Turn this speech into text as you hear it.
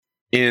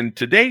In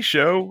today's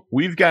show,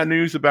 we've got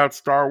news about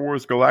Star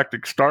Wars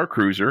Galactic Star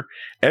Cruiser,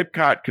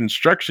 Epcot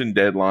construction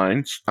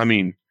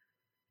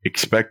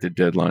expected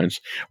deadlines,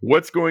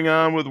 what's going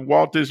on with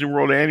Walt Disney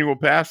World annual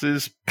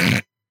passes,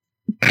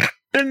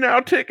 and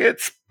now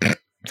tickets.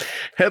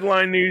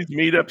 Headline news,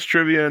 meetups,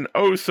 trivia, and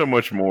oh so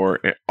much more,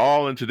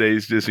 all in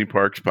today's Disney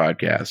Parks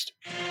podcast.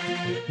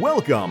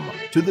 Welcome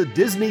to the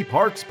Disney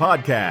Parks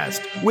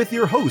Podcast with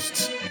your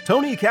hosts,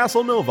 Tony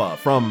Casanova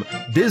from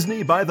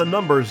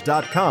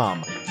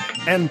DisneyByTheNumbers.com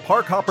and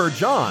Parkhopper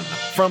John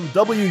from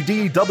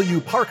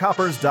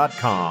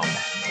WDWParkhoppers.com.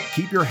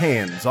 Keep your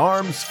hands,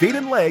 arms, feet,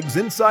 and legs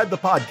inside the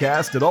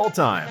podcast at all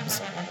times.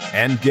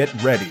 And get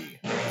ready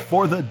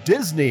for the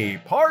Disney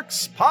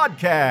Parks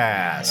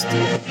Podcast.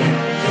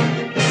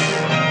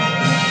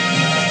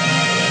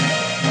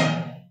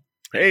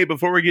 Hey,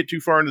 before we get too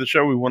far into the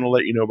show, we want to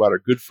let you know about our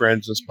good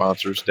friends and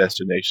sponsors,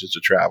 Destinations to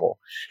Travel.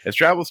 As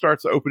travel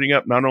starts opening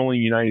up, not only in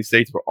the United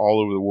States, but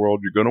all over the world,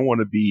 you're going to want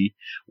to be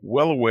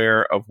well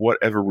aware of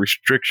whatever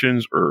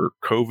restrictions or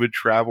COVID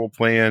travel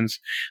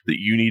plans that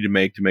you need to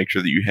make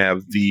sure that you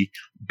have the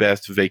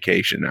best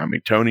vacation. I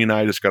mean, Tony and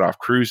I just got off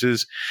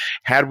cruises.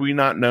 Had we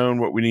not known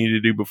what we needed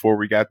to do before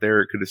we got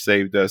there, it could have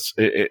saved us.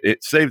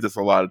 It saved us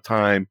a lot of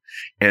time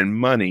and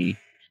money,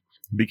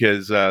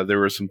 because there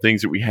were some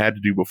things that we had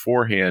to do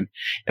beforehand.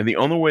 And the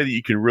only way that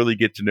you can really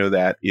get to know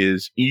that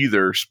is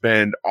either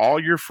spend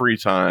all your free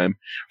time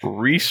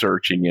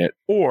researching it,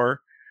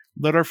 or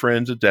let our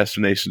friends at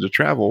Destinations to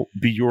Travel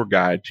be your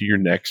guide to your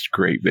next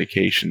great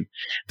vacation.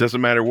 Doesn't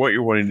matter what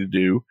you're wanting to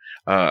do,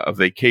 a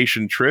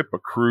vacation trip, a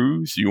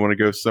cruise, you want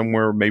to go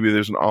somewhere, maybe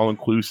there's an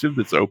all-inclusive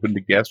that's open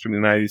to guests from the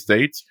United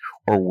States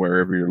or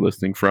wherever you're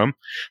listening from.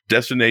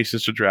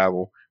 Destinations to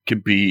Travel can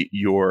be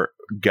your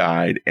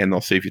guide, and they'll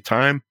save you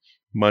time,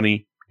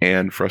 money,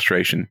 and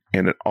frustration,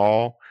 and it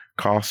all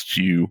costs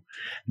you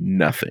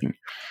nothing.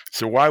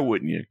 So why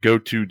wouldn't you go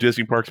to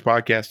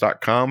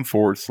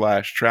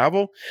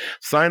DisneyParksPodcast.com/travel,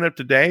 sign up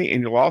today,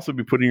 and you'll also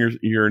be putting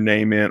your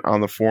name in on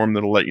the form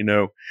that'll let you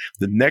know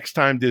the next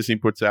time Disney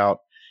puts out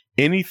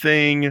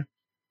anything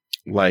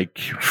like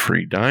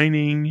free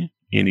dining,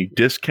 any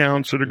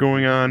discounts that are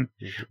going on.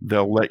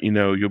 They'll let you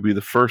know. You'll be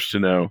the first to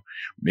know.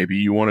 Maybe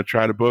you want to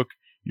try to book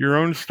your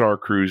own Star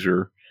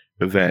Cruiser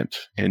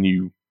event and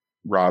you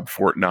rob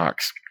Fort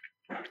Knox.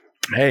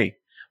 Hey,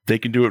 they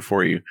can do it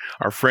for you.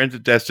 Our friends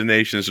at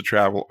Destinations to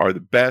Travel are the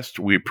best.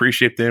 We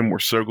appreciate them. We're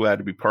so glad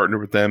to be partnered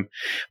with them.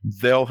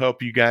 They'll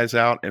help you guys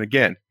out. And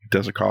again, it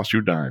doesn't cost you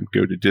a dime.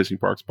 Go to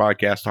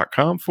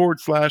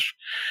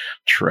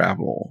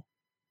DisneyParksPodcast.com/travel.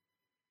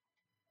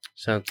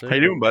 Sounds good. How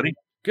you doing, buddy?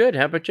 Good.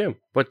 How about you?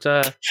 What's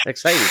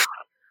exciting?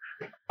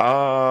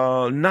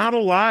 Not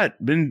a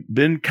lot.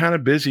 Been kind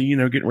of busy,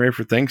 getting ready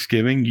for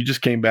Thanksgiving. You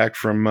just came back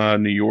from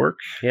New York.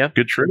 Yeah.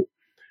 Good trip.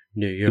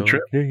 New York.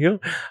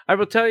 I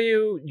will tell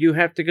you, you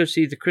have to go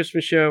see the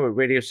Christmas show at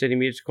Radio City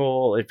Music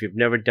Hall if you've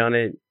never done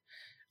it.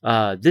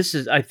 I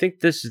think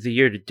this is the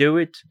year to do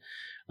it.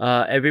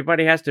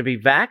 Everybody has to be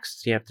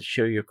vaxxed. You have to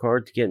show your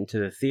card to get into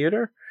the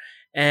theater.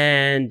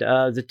 And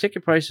the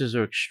ticket prices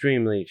are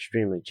extremely,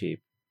 extremely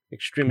cheap.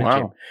 Extremely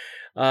cheap.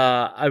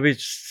 I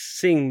was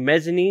seeing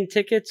mezzanine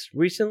tickets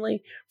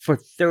recently for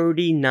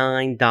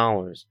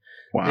 $39.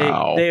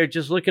 Wow. They are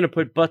just looking to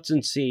put butts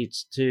in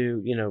seats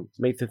to,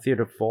 make the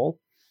theater full.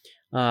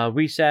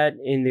 We sat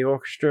in the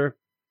orchestra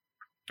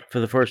for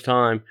the first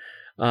time,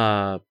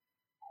 for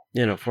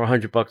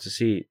 $100 a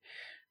seat.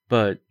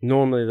 But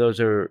normally those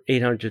are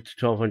 $800 to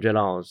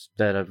 $1,200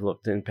 that I've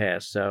looked in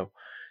past. So,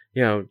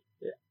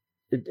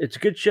 it's a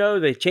good show.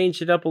 They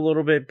changed it up a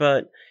little bit,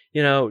 but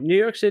New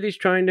York City's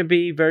trying to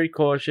be very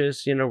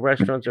cautious.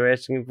 Restaurants are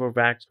asking for a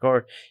vax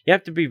card. You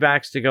have to be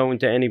vaxxed to go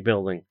into any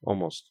building,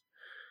 almost.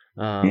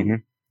 So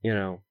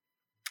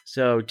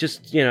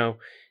just, they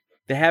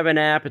have an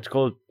app. It's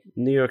called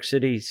New York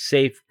City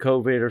Safe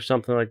COVID or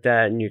something like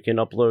that. And you can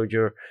upload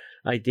your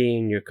ID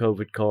and your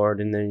COVID card,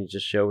 and then you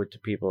just show it to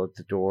people at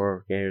the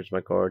door. Okay, here's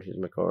my card. Here's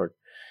my card.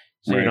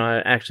 So you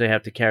don't actually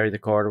have to carry the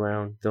card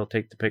around. They'll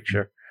take the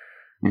picture.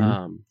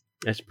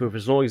 As proof,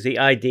 as long as the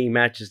ID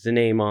matches the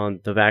name on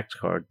the vax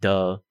card.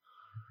 Duh.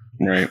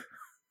 Right.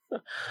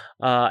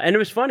 And it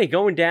was funny.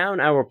 Going down,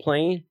 our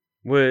plane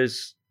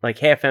was like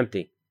half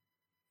empty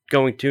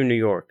going to New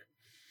York.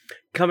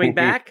 Coming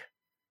back,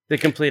 the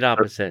complete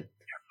opposite.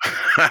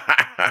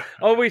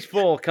 Always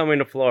full coming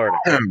to Florida.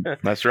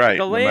 That's right.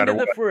 The land of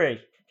the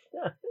free.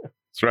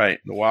 That's right.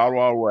 The Wild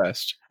Wild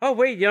West. Oh,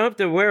 wait. You don't have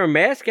to wear a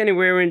mask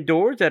anywhere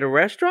indoors at a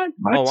restaurant?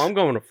 What? Oh, I'm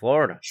going to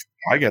Florida.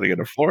 I got to go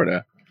to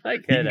Florida. You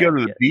can go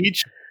to the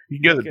beach. You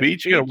can go to the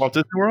beach. You go to Walt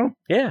Disney World.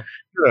 Yeah.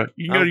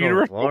 You can go to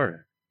Universal. Florida.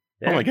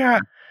 Yeah. Oh my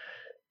God.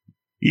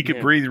 You can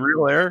breathe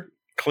real air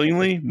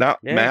cleanly,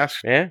 not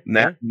mask, filter.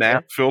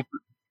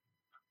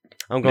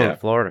 I'm going to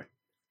Florida.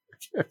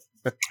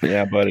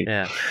 Yeah, buddy.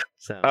 Yeah.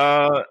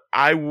 So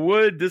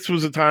this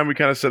was a time we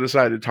kind of set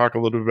aside to talk a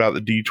little bit about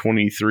the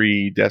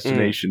D23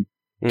 destination.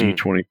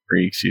 D23,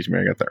 excuse me,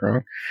 I got that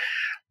wrong.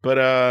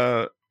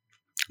 But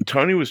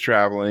Tony was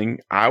traveling.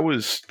 I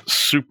was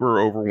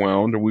super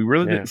overwhelmed, and we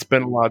really didn't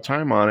spend a lot of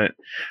time on it.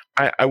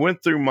 I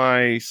went through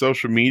my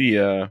social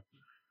media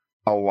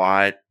a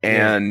lot,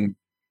 and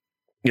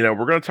we're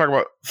going to talk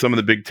about some of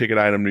the big ticket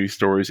item news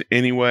stories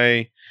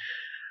anyway.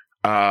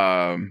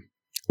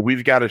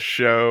 We've got a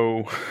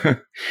show,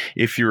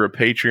 if you're a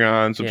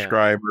Patreon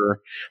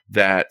subscriber,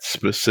 that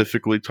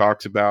specifically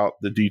talks about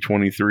the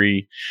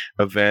D23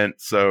 event.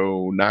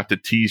 So not to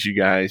tease you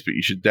guys, but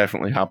you should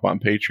definitely hop on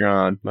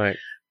Patreon. Right.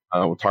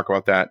 We'll talk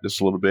about that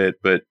just a little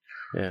bit. But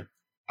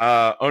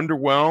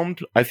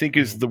underwhelmed, I think,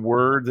 is the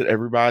word that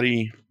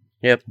everybody.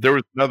 Yep. There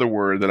was another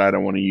word that I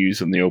don't want to use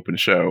in the open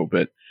show,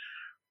 but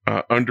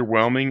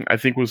underwhelming, I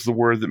think, was the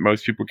word that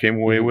most people came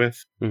away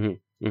with.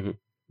 Mm-hmm. Mm-hmm.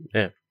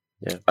 Yeah.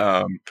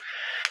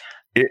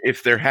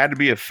 If there had to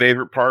be a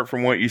favorite part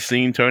from what you've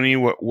seen, Tony,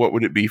 what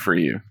would it be for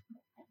you?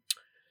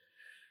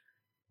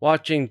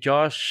 Watching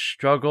Josh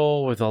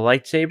struggle with a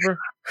lightsaber.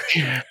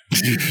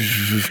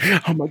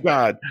 Oh my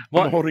God!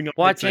 I'm holding up.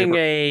 Watching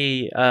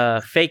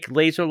a fake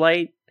laser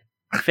light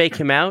fake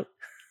him out.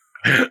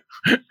 My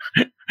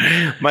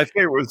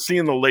favorite was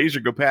seeing the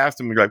laser go past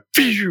him and go like,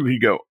 he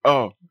go,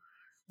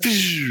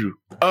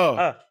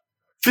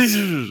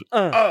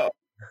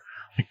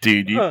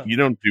 dude, you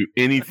don't do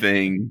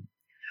anything.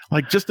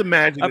 Like, just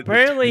imagine.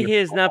 Apparently, he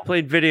has not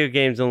played video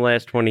games in the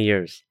last 20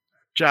 years.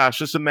 Josh,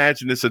 just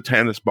imagine it's a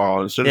tennis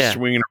ball. Instead of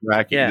swinging a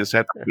racket, you just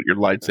have to put your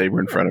lightsaber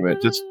in front of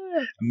it. Just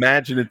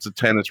imagine it's a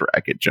tennis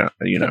racket, Josh.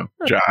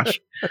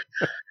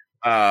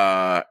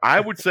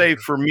 I would say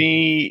for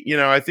me,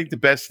 I think the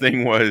best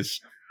thing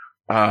was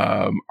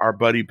our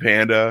buddy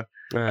Panda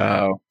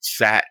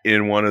sat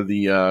in one of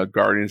the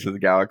Guardians of the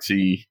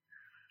Galaxy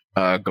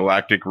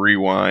Galactic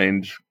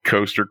Rewind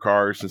coaster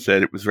cars and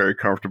said it was very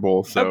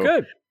comfortable. So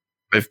good.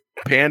 If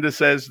Panda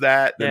says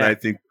that, then I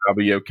think I'll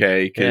be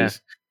okay, because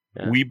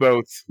we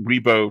both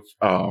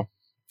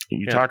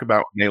you talk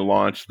about when they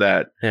launched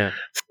that Seven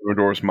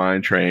Dwarfs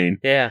Mine Train.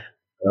 Yeah.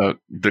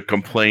 The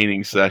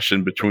complaining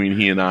session between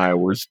he and I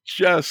was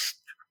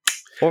just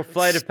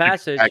Flight of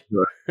Passage.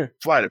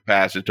 Flight of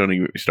Passage, don't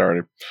even get me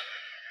started.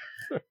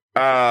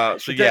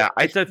 It's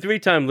a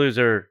 3-time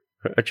loser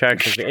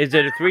attraction. Is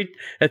it a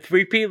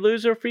three-peat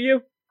loser for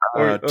you?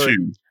 Or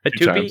two. A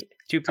two-peat?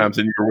 Two times,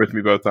 and you were with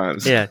me both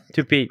times. Yeah,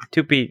 two-peat.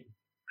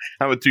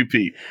 I'm a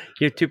two-peat.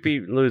 You're a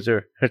two-peat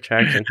loser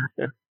attraction.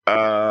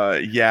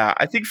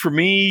 I think for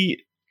me,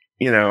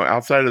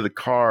 outside of the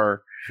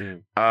car,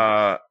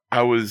 I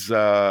was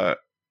I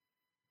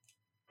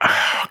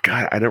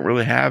don't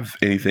really have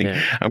anything.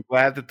 Yeah. I'm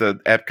glad that the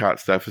Epcot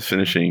stuff is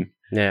finishing.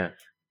 Yeah.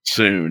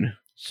 Sooner.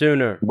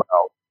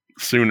 Well,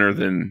 sooner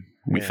than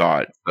we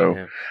thought. So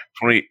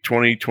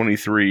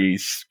 2023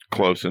 is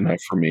close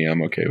enough for me.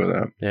 I'm okay with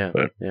that. Yeah.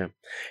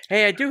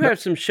 Hey, I do have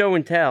some show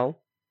and tell.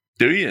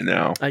 Do you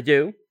now? I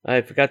do.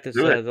 I forgot this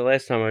the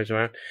last time I was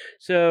around.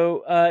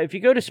 So if you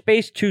go to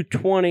Space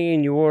 220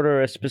 and you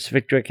order a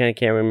specific drink, I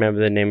can't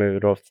remember the name of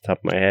it off the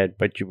top of my head,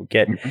 but you will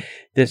get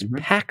this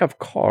pack of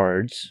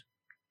cards,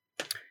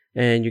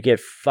 and you get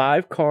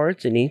 5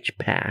 cards in each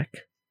pack.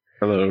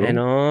 Hello. And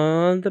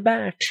on the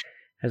back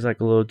has like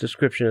a little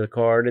description of the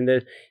card, and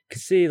you can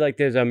see like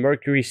there's a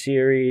Mercury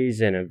series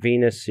and a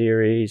Venus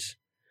series,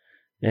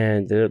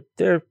 and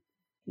they're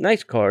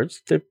nice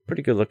cards. They're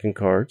pretty good looking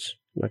cards.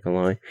 I'm not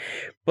gonna lie,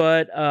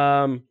 but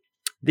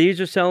these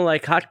are selling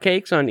like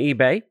hotcakes on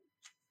eBay.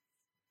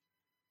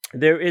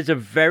 There is a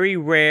very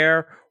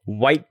rare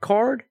white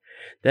card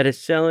that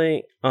is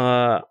selling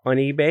on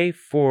eBay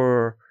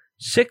for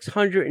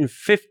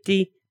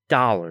 $650.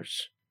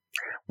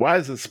 Why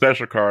does the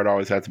special card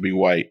always have to be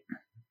white?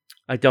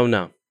 I don't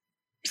know.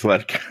 So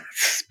that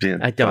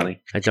spin. I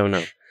don't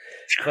know.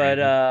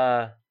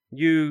 But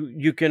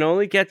you can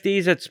only get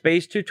these at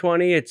Space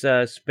 220. It's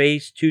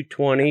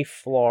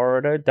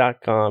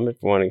space220florida.com if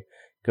you want to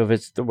go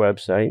visit the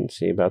website and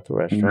see about the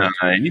restaurant.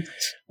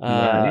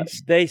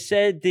 Nice. They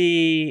said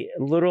the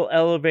little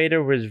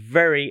elevator was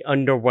very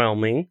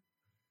underwhelming.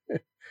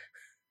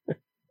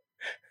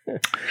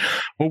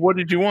 Well, what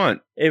did you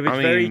want? It was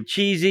very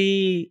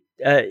cheesy.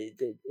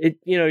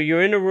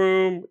 You're in a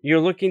room, you're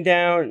looking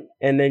down,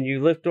 and then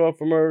you lift off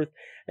from Earth,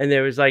 and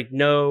there was like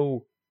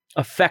no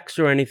effects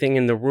or anything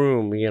in the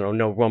room,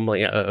 no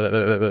rumbling,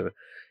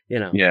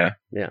 Yeah.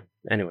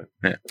 Anyway.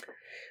 Yeah.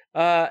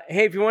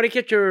 Hey, if you want to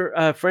get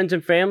your friends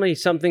and family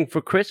something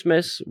for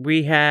Christmas,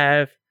 we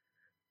have,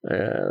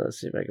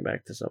 let's see if I can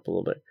back this up a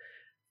little bit.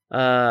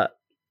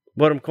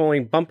 What I'm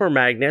calling bumper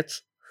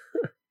magnets.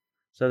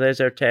 So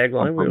there's our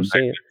tagline. We'll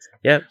see it.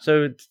 Yeah.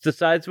 So it's the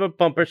size of a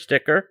bumper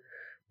sticker,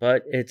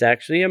 but it's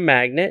actually a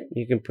magnet.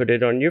 You can put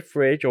it on your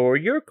fridge or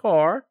your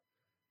car.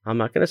 I'm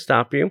not going to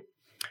stop you.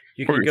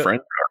 Or your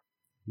friend's car.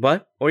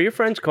 What? Or your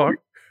friend's car. Or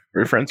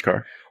your friend's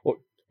car.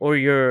 Or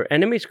your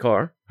enemy's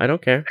car. I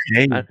don't care.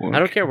 Hey, I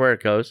don't care where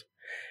it goes.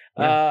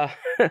 Yeah.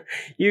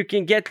 You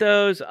can get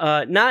those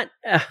not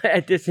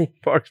at Disney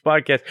Parks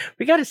Podcast.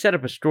 We got to set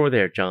up a store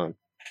there, John.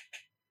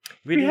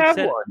 We have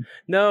one.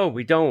 No,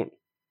 we don't.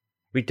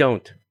 We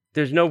don't.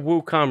 There's no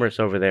WooCommerce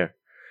over there.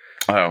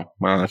 Oh,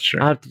 well, that's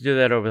true. I'll have to do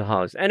that over the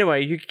holidays.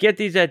 Anyway, you can get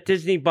these at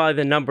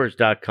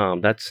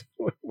DisneyByTheNumbers.com. That's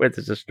where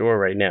there's a store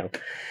right now.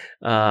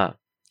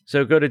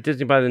 So go to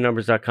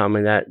DisneyByTheNumbers.com,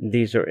 and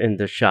these are in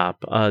the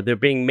shop. They're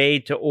being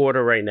made to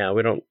order right now.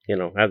 We don't,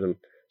 have them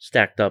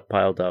stacked up,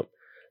 piled up.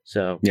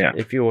 So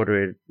if you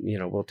order it,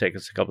 we'll take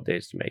us a couple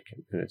days to make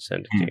it and then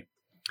send it to you.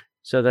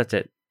 So that's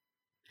it.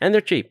 And they're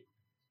cheap.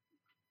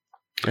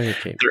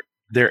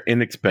 They're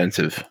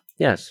inexpensive.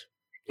 Yes.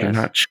 They're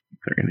not cheap.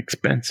 They're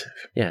inexpensive.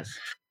 Yes.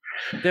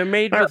 They're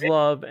made with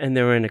love, and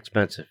they're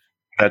inexpensive.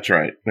 That's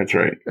right. All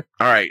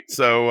right.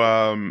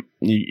 So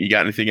you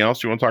got anything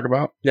else you want to talk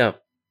about? No.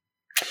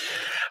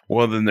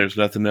 Well, then there's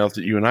nothing else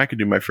that you and I can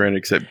do, my friend,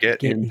 except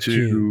get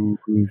into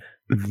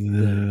the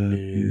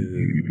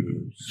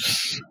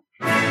news.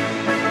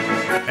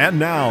 And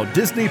now,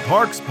 Disney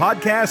Parks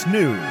Podcast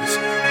News.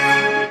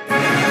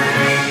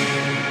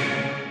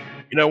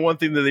 You know, one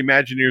thing that the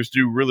Imagineers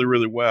do really,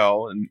 really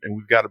well, and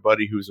we've got a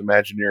buddy who's an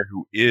Imagineer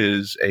who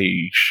is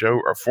a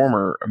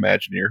former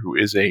Imagineer who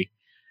is a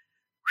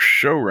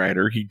show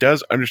writer. He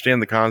does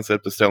understand the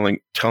concept of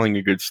telling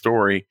a good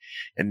story,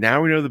 and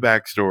now we know the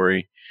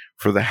backstory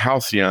for the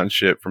Halcyon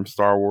ship from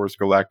Star Wars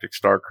Galactic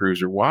Star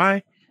Cruiser.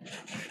 Why?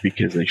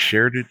 Because they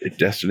shared it at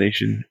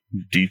Destination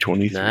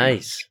D23.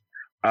 Nice.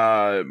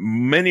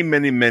 Many,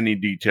 many, many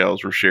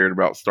details were shared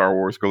about Star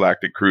Wars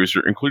Galactic Cruiser,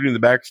 including the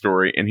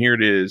backstory. And here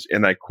it is.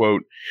 And I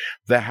quote,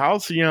 "The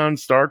Halcyon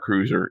Star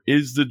Cruiser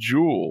is the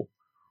jewel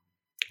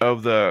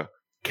of the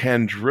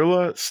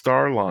Candrilla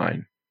Star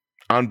Line.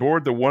 On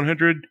board the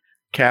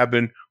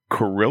 100-cabin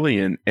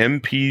Corellian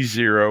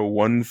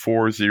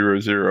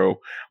MP01400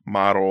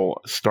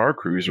 model Star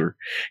Cruiser,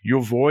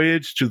 you'll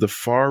voyage to the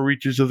far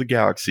reaches of the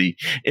galaxy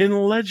in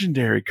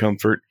legendary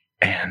comfort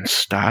and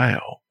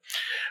style."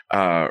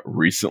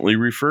 Recently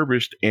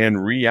refurbished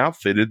and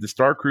re-outfitted, the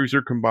Star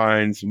Cruiser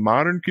combines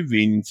modern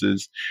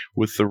conveniences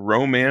with the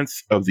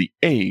romance of the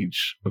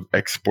age of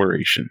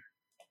exploration.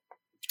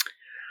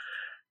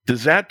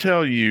 Does that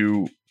tell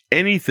you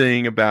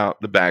anything about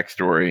the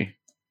backstory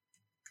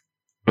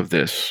of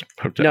this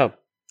hotel? No.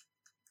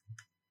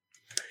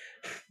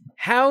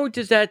 How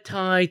does that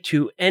tie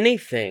to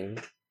anything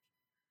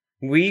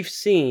we've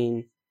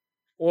seen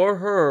or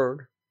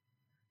heard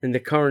in the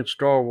current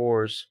Star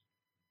Wars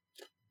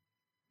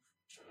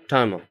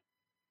timeline?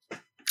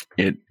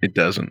 It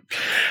doesn't.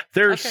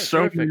 There's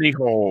so many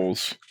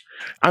holes.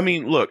 I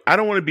mean, look, I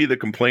don't want to be the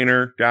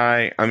complainer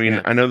guy. I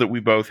mean, I know that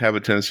we both have a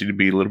tendency to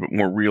be a little bit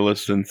more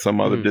realist than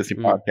some other Disney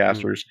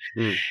podcasters.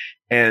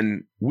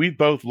 And we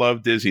both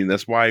love Disney, and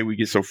that's why we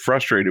get so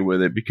frustrated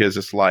with it, because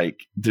it's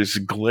like there's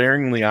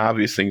glaringly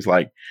obvious things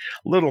like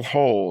little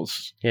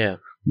holes. Yeah.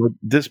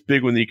 This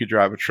big one that you could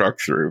drive a truck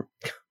through.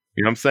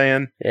 You know what I'm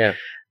saying? Yeah.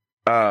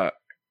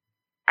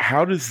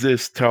 How does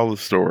this tell the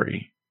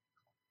story?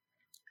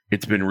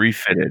 It's been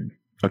refitted.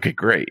 Okay,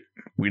 great.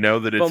 We know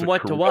that it's from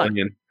what to what?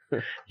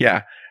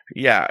 Yeah.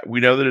 We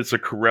know that it's a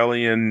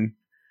Corellian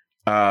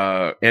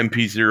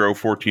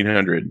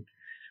MP01400.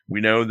 We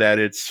know that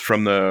it's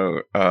from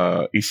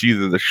it's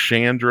either the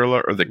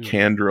Chandrilla or the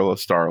Candrilla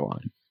Star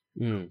Line.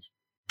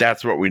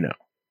 That's what we know.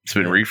 It's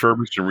been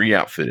refurbished and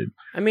re-outfitted.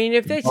 I mean,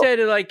 if they said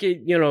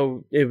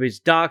it was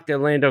docked at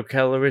Lando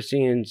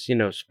Calrissian's,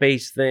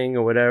 space thing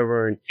or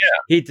whatever, and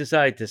he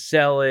decided to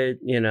sell it,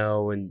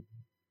 and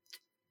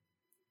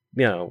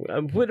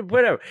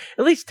whatever.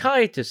 At least tie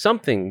it to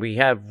something we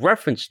have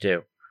reference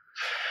to,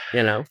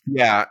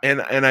 Yeah,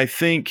 and I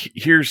think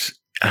here's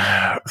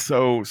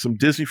so some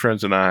Disney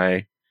friends and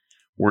I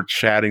were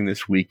chatting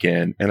this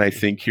weekend, and I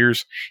think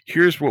here's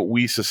what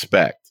we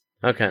suspect.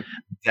 Okay.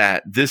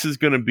 That this is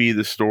going to be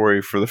the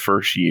story for the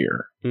first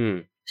year.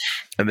 And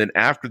then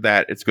after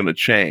that, it's going to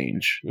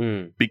change.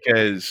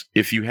 Because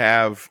if you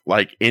have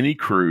like any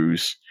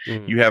cruise,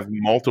 you have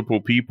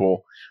multiple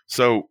people.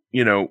 So,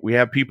 we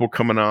have people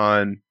coming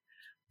on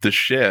the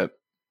ship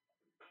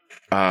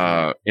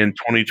in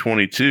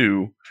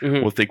 2022.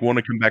 Well, if they want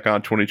to come back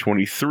on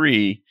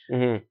 2023,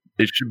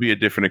 it should be a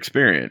different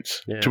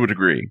experience to a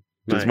degree.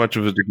 As much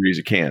of a degree as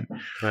it can.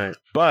 Right.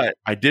 But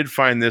I did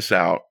find this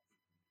out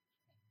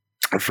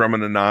from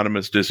an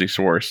anonymous Disney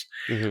source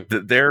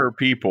that there are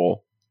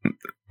people,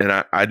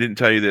 and I didn't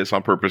tell you this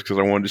on purpose because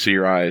I wanted to see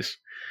your eyes,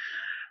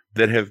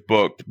 that have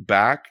booked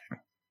back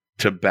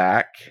to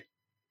back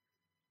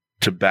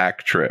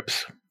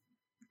trips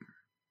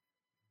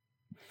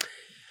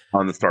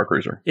on the Star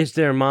Cruiser. Is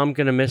their mom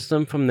going to miss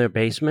them from their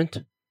basement?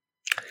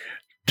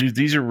 Dude,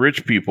 these are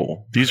rich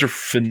people. These are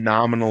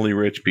phenomenally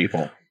rich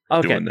people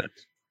doing this.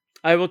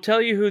 I will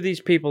tell you who these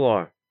people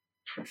are.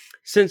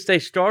 Since they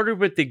started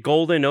with the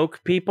Golden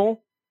Oak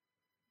people,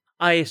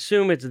 I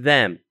assume it's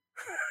them.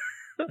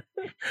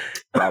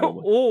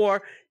 Probably.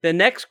 Or the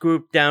next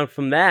group down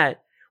from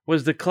that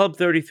was the Club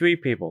 33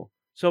 people.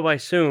 So I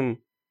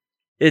assume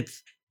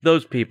it's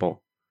those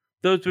people.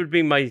 Those would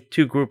be my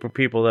two group of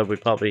people that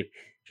would probably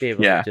be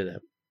able to do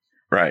that.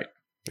 Right.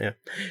 Yeah.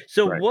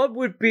 So what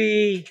would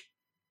be...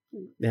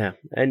 Yeah,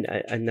 and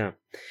I know.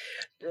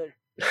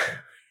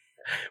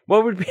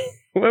 What would be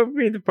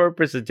the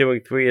purpose of doing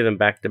three of them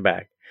back to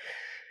back?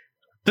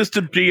 Just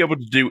to be able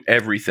to do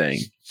everything.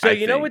 So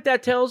you know what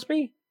that tells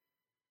me?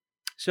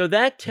 So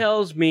that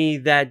tells me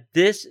that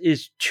this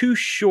is too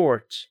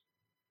short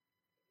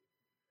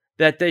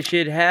that they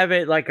should have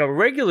it like a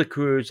regular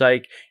cruise.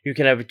 Like you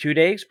can have a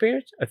 2-day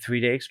experience, a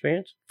 3-day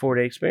experience,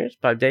 4-day experience,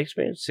 5-day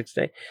experience,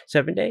 6-day,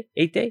 7-day,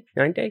 8-day,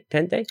 9-day,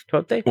 10-day,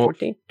 12-day,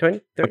 14,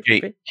 20, 30.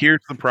 Okay, 50.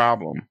 Here's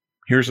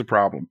the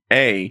problem.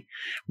 A,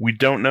 we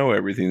don't know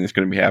everything that's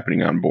going to be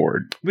happening on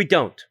board. We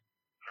don't.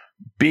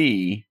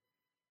 B,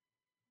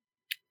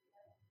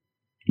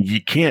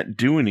 you can't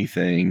do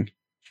anything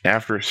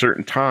after a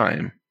certain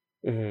time.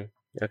 Mm-hmm.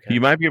 Okay.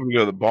 You might be able to go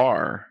to the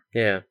bar.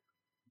 Yeah.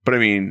 But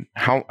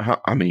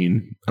I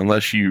mean,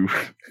 unless you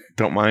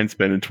don't mind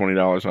spending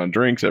 $20 on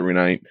drinks every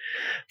night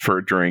for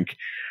a drink,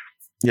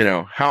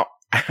 how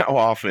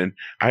often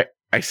I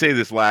say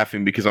this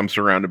laughing because I'm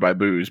surrounded by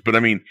booze, but I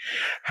mean,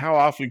 how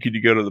often could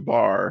you go to the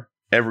bar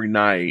every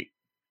night?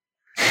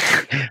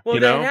 Well,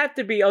 there'd have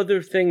to be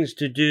other things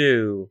to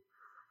do.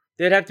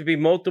 There'd have to be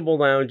multiple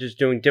lounges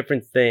doing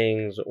different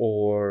things,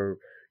 or,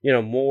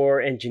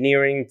 more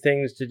engineering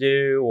things to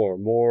do, or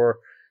more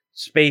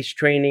space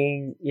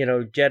training,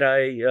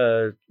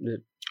 Jedi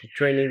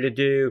training to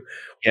do,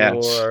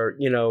 yes. or,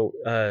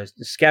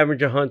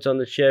 scavenger hunts on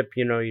the ship.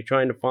 You're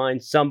trying to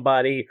find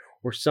somebody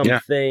or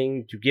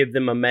something to give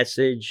them a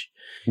message.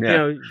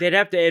 Yeah. They'd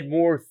have to add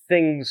more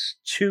things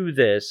to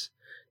this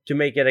to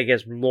make it, I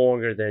guess,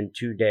 longer than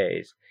 2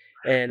 days.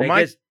 And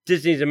I guess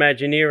Disney's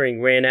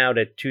Imagineering ran out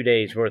at 2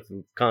 days worth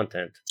of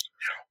content.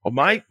 Well,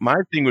 my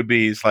thing would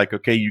be is like,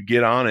 okay, you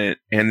get on it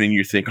and then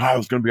you think, oh,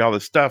 it's going to be all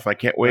this stuff. I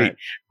can't wait. Right.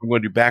 I'm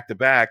going to do back to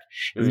back.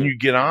 And then you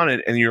get on it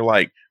and you're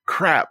like,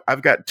 crap,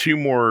 I've got 2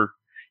 more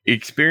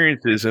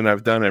experiences and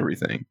I've done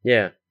everything.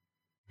 Yeah.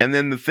 And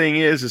then the thing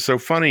is so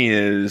funny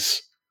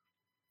is,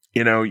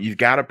 you've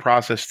got to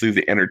process through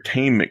the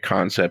entertainment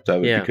concept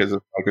of it because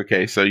it's like,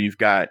 okay, so you've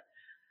got,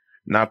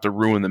 not to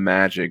ruin the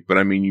magic, but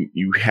I mean,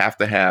 you have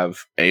to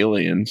have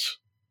aliens.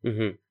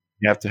 Mm-hmm.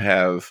 You have to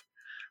have,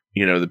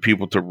 the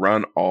people to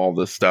run all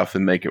the stuff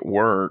and make it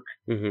work.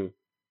 Mm-hmm.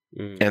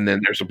 Mm-hmm. And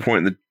then there's a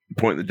point in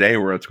the day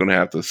where it's going to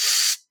have to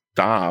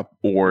stop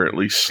or at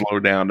least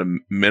slow down to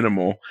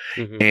minimal.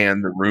 Mm-hmm.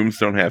 And the rooms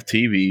don't have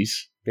TVs.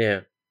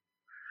 Yeah.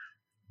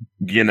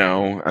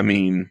 I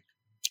mean,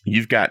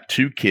 you've got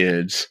 2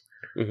 kids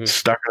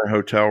stuck in a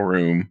hotel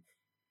room,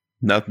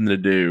 nothing to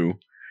do.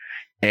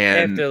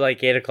 And after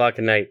like 8 o'clock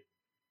at night.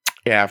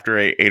 After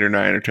 8 or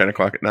 9 or 10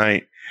 o'clock at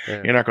night.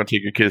 Yeah. You're not going to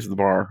take your kids to the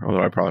bar,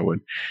 although I probably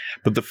would.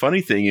 But the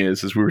funny thing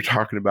is we were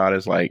talking about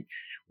is like,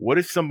 what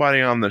if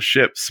somebody on the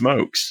ship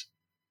smokes?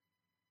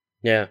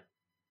 Yeah.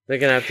 They're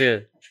going to have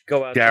to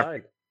go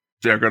outside.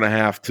 They're going to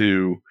have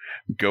to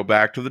go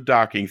back to the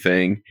docking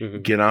thing,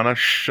 get on a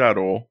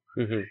shuttle,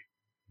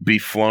 be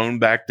flown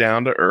back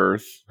down to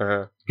Earth,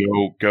 go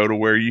to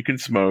where you can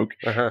smoke,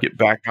 get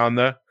back on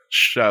the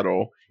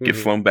shuttle, get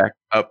flown back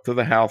up to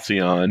the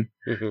Halcyon.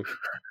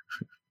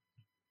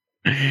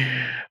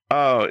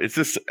 Oh, it's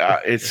just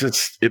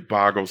it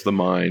boggles the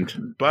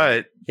mind.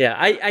 But yeah,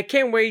 I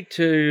can't wait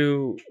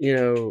to,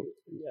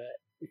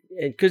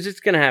 because it's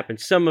going to happen.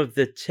 Some of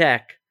the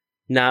tech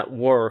not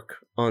work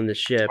on the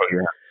ship.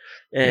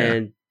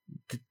 And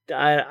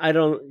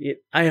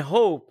I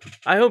hope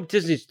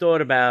Disney's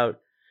thought about,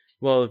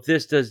 well, if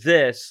this does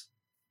this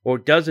or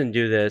doesn't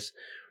do this,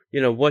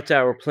 what's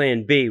our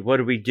plan B? What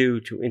do we do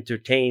to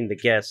entertain the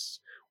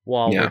guests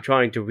while we're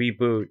trying to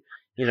reboot,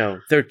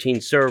 13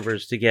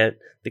 servers to get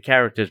the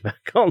characters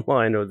back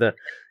online, or the,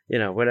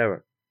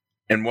 whatever.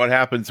 And what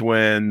happens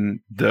when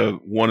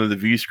one of the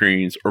view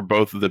screens or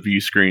both of the view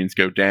screens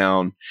go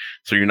down,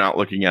 so you're not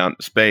looking out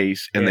into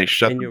space, and they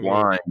shut the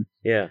blinds.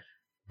 Yeah.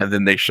 And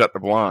then they shut the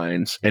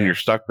blinds, and you're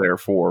stuck there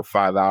for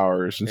 5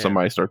 hours, and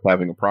somebody starts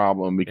having a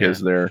problem because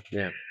they're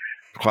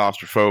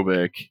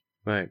claustrophobic.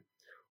 Right.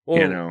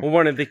 Or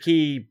one of the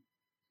key,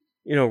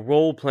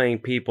 role-playing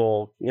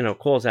people,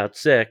 calls out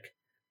sick.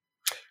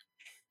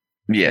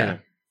 Yeah.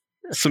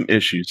 Some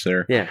issues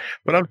there. Yeah.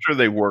 But I'm sure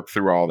they work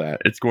through all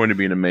that. It's going to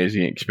be an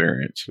amazing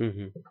experience.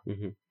 Mm-hmm.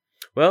 Mm-hmm.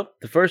 Well,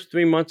 the first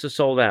 3 months are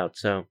sold out,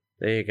 so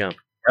there you go.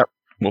 Yep.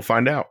 We'll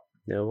find out.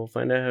 Yeah, we'll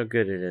find out how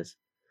good it is.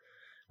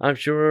 I'm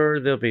sure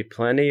there'll be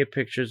plenty of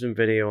pictures and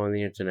video on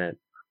the internet.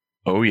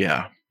 Oh,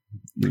 yeah.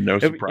 No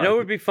surprise. It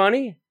would be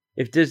funny?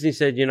 If Disney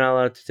said you're not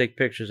allowed to take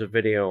pictures or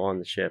video on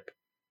the ship.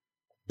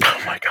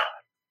 Oh, my God.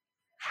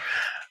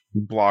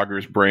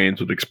 Bloggers' brains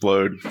would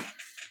explode.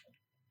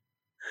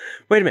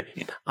 Wait a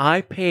minute.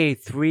 I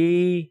paid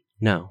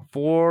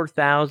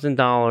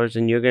 $4,000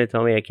 and you're going to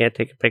tell me I can't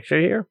take a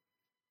picture here?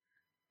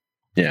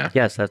 Yeah.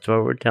 Yes, that's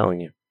what we're telling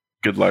you.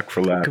 Good luck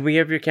for that. Can we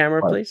have your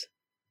camera, please?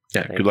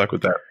 Yeah, good luck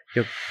with that.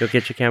 You'll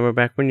get your camera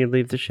back when you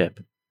leave the ship.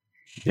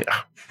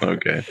 Yeah,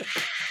 okay.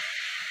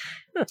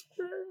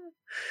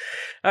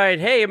 All right.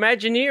 Hey,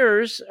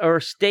 Imagineers are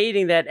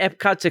stating that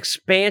Epcot's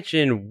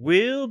expansion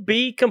will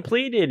be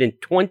completed in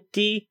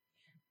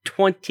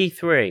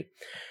 2023.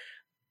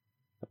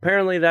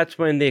 Apparently, that's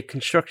when the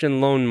construction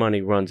loan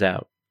money runs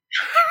out.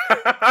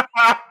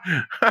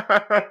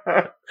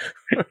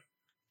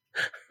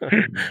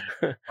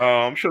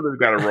 I'm sure they've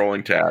got a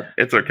rolling tab.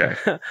 It's okay.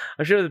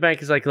 I'm sure the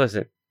bank is like,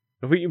 listen,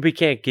 we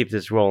can't keep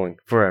this rolling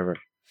forever.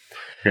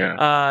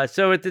 Yeah.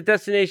 So at the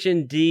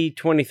Destination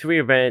D23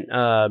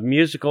 event,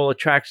 musical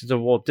attractions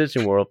of Walt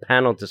Disney World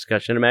panel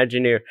discussion,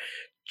 Imagineer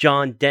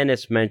John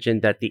Dennis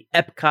mentioned that the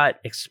Epcot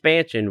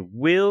expansion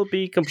will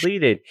be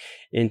completed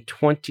in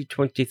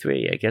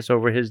 2023, I guess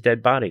over his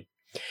dead body.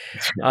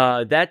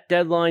 That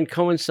deadline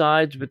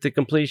coincides with the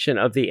completion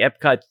of the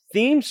Epcot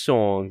theme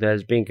song that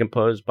is being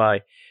composed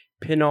by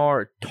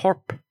Pinar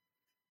Toprak.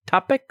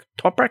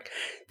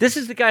 This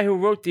is the guy who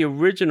wrote the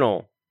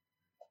original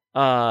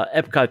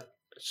Epcot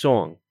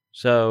song.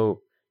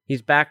 So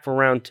he's back for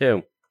round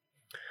 2.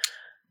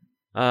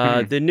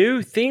 The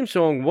new theme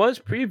song was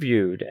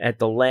previewed at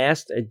the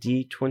last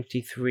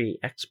D23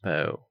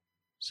 Expo.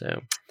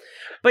 So,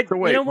 but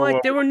you know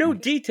what? There were no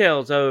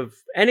details of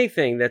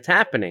anything that's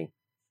happening,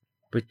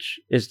 which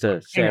is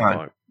the sad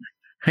part.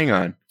 Hang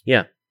on.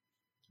 Yeah.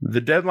 The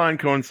deadline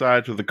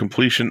coincides with the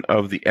completion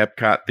of the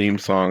Epcot theme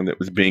song that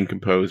was being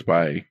composed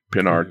by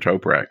Pinar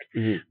Toprak.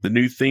 Mm-hmm. The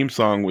new theme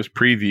song was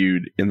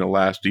previewed in the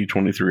last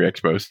D23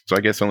 Expo, so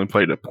I guess I only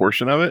played a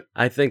portion of it.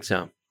 I think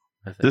so.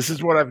 This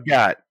is what I've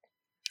got.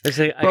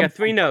 I got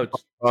 3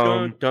 notes.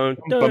 Dun, dun,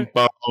 dun.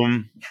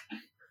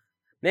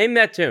 Name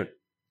that tune.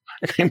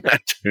 Name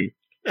that tune.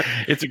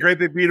 It's a great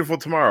big beautiful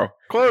tomorrow.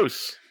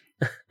 Close.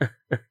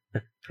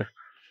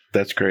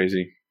 That's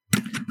crazy.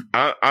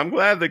 I'm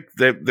glad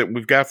that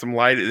we've got some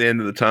light at the end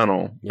of the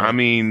tunnel. Yeah. I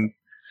mean,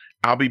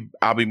 I'll be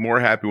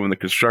more happy when the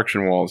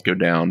construction walls go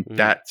down.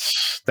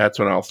 That's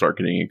when I'll start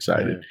getting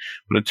excited. Yeah.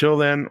 But until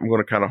then, I'm going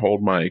to kind of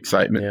hold my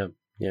excitement.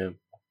 Yeah,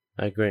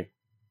 I agree.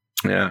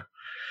 Yeah.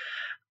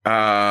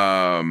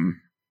 Not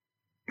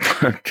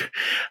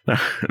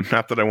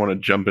that I want to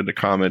jump into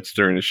comments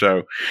during the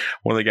show.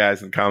 One of the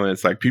guys in the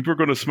comments like, people are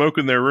going to smoke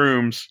in their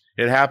rooms.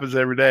 It happens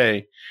every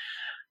day.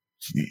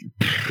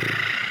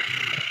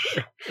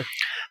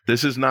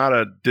 This is not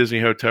a Disney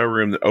hotel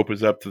room that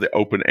opens up to the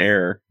open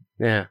air.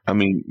 Yeah. I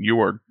mean,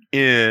 you are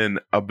in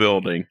a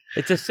building.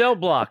 It's a cell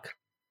block.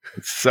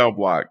 It's cell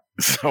block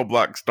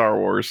Star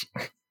Wars.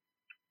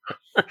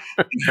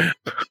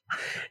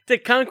 It's a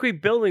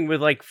concrete building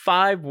with like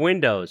 5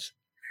 windows.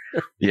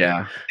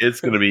 Yeah, it's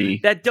going to be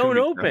that don't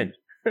open.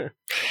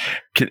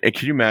 Can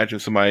you imagine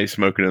somebody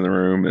smoking in the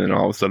room and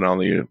all of a sudden all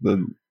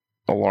the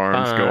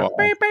alarms go off?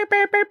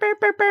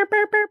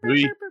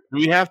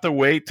 We have to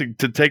wait to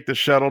take the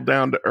shuttle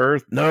down to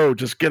Earth? No,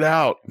 just get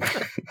out.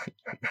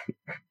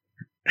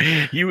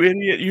 You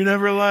idiot, you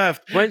never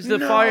left. When's the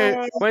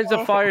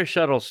fire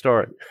shuttle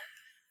start?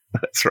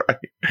 That's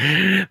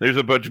right. There's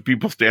a bunch of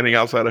people standing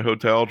outside a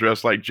hotel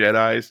dressed like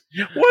Jedis.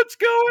 What's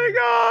going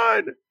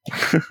on?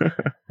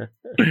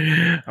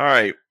 All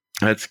right,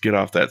 let's get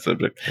off that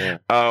subject. Yeah.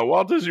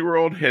 Walt Disney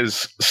World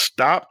has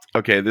stopped.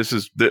 Okay,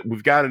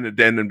 we've got an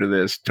addendum to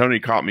this. Tony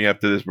caught me up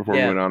to this before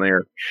we went on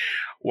air.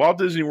 Walt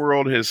Disney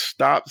World has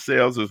stopped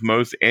sales of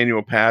most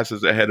annual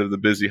passes ahead of the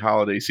busy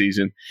holiday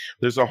season.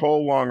 There's a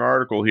whole long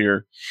article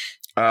here.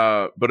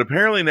 But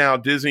apparently now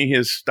Disney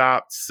has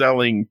stopped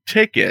selling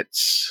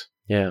tickets.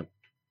 Yeah.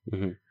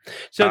 Mm-hmm.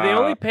 So the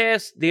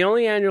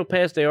only annual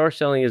pass they are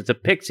selling is the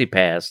Pixie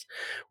Pass,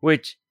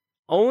 which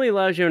only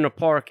allows you in the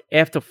park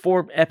after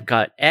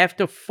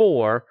Epcot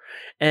 4,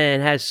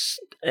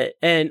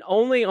 and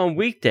only on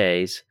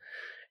weekdays,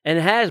 and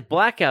it has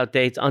blackout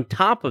dates on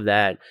top of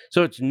that.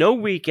 So it's no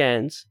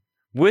weekends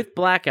with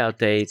blackout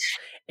dates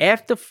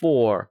after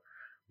 4,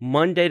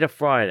 Monday to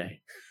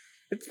Friday.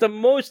 It's the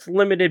most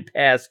limited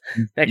pass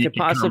that could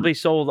possibly be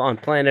sold on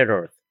planet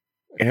Earth.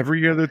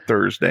 Every other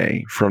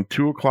Thursday from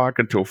 2:00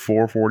 until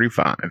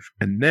 4:45,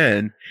 and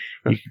then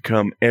you can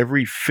come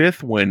every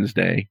 5th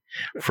Wednesday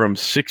from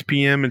 6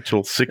 p.m.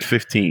 until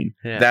 6:15.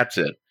 Yeah. That's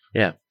it.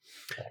 Yeah.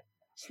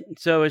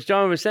 So as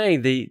John was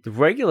saying, the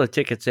regular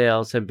ticket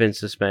sales have been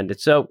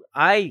suspended. So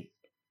I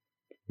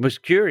was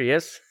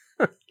curious,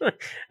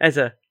 as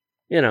a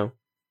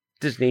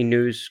Disney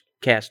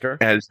newscaster,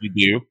 as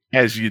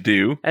you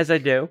do.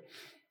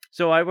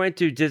 So I went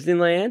to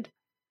Disneyland.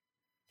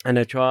 And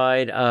I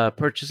tried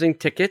purchasing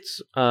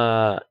tickets,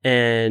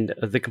 and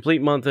the complete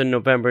month of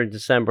November and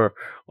December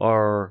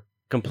are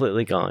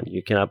completely gone.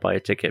 You cannot buy a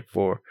ticket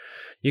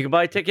you can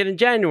buy a ticket in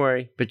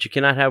January, but you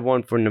cannot have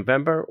one for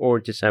November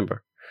or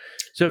December.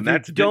 So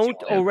if you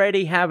don't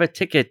already have a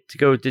ticket to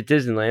go to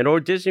Disneyland or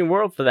Disney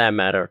World for that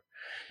matter,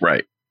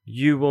 right,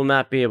 you will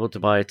not be able to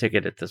buy a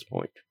ticket at this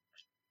point.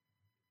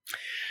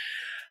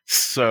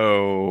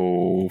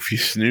 So if you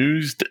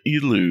snoozed,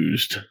 you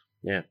losed.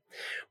 Yeah.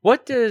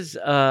 What does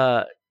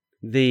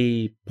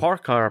the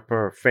Park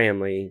Hopper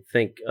family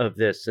think of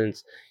this,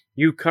 since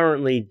you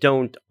currently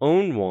don't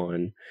own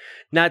one?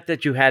 Not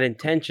that you had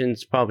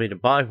intentions probably to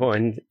buy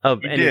one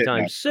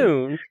anytime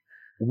soon.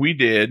 We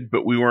did,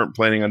 but we weren't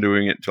planning on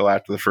doing it until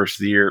after the first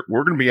of the year.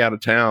 We're going to be out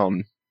of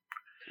town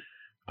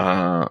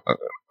a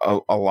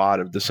lot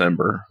of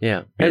December.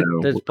 Yeah, and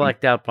it's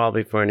blacked out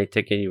probably for any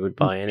ticket you would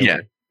buy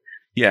anyway.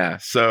 Yeah.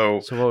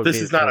 So this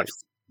is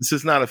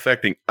not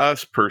affecting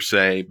us per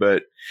se,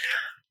 but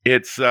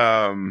it's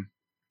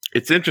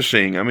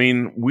interesting. I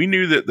mean, we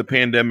knew that the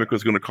pandemic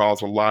was going to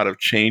cause a lot of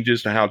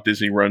changes to how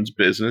Disney runs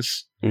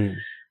business,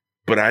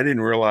 but I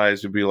didn't realize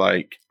it'd be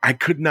like, I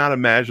could not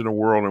imagine a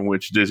world in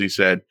which Disney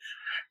said,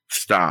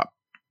 stop.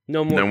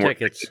 No more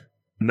tickets.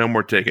 No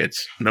more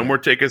tickets. No more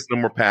tickets. No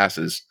more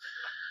passes.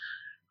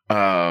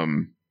 That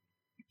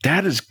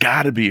has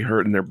got to be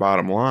hurting their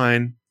bottom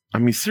line. I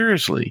mean,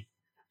 seriously.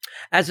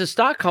 As a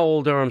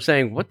stockholder, I'm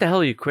saying, what the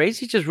hell are you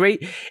crazy? Just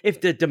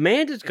if the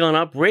demand has gone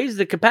up, raise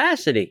the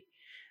capacity.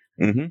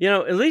 Mm-hmm. You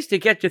know, at least to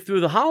get you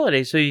through the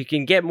holiday so you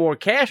can get more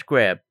cash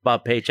grab by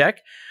paycheck.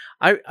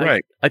 I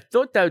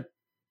thought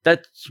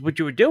that's what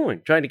you were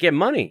doing, trying to get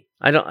money.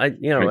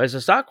 As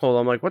a stockholder,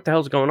 I'm like, what the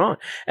hell's going on?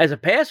 As a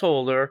pass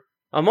holder,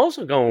 I'm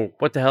also going,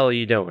 what the hell are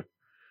you doing?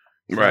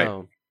 Right.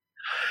 So,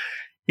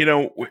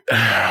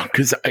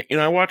 because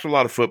I watch a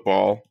lot of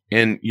football,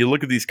 and you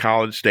look at these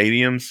college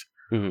stadiums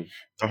to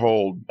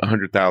hold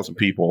 100,000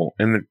 people,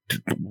 and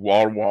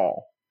wall to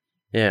wall.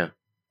 Yeah.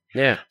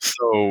 Yeah.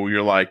 So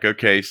you're like,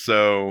 okay,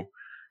 so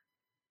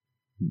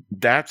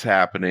that's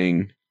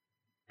happening,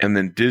 and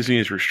then Disney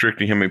is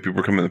restricting how many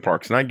people come in the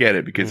parks. And I get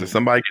it, because if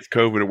somebody gets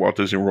COVID at Walt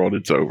Disney World,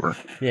 it's over.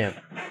 Yeah.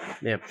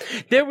 Yeah.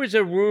 There was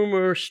a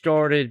rumor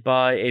started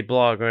by a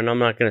blogger, and I'm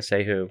not going to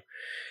say who,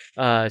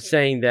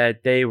 saying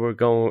that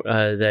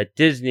that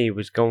Disney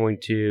was going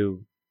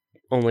to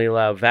only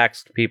allow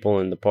vaxxed people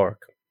in the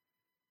park.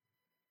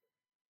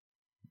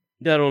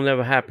 That'll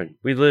never happen.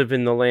 We live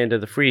in the land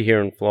of the free here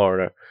in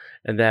Florida,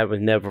 and that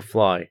would never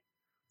fly.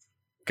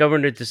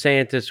 Governor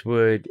DeSantis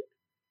would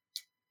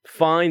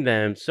fine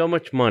them so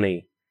much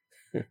money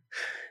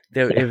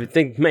that it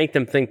would make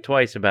them think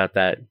twice about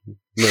that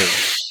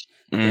move.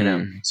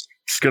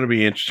 It's going to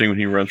be interesting when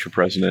he runs for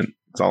president.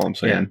 That's all I'm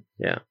saying.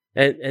 Yeah.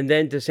 And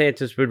then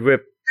DeSantis would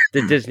rip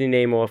the Disney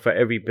name off of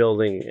every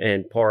building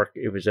and park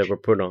it was ever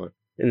put on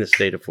in the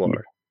state of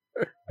Florida.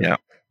 Yeah,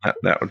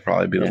 that would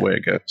probably be the way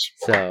it goes.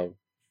 So,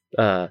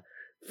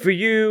 for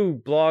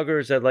you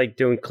bloggers that like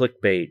doing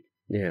clickbait,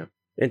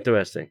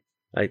 interesting.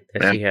 I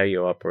see how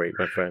you operate,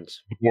 my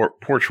friends.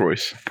 Poor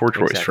choice. Poor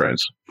choice, Exactly.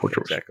 friends. Poor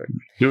choice. Exactly.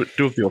 Do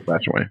it the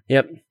old-fashioned way.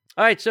 Yep.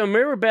 All right, so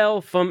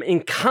Mirabelle from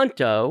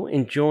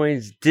Encanto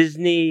joins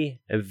Disney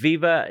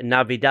Viva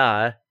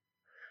Navidad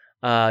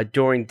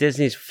during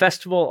Disney's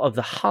Festival of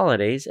the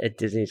Holidays at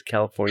Disney's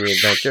California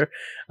Adventure.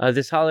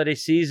 This holiday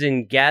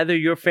season, gather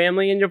your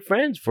family and your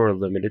friends for a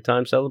limited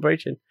time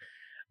celebration.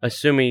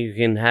 Assuming you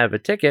can have a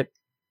ticket,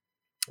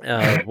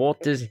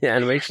 Walt Disney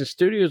Animation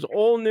Studios'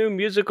 all-new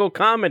musical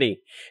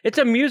comedy. It's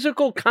a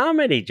musical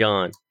comedy,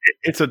 John.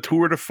 It's a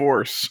tour de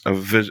force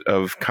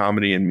of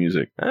comedy and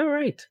music. All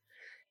right.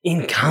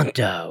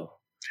 Encanto.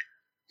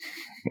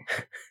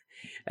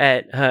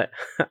 At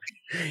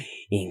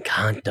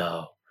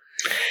Encanto.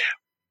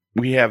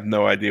 We have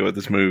no idea what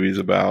this movie is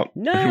about.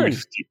 None.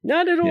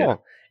 Not at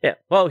all. Yeah.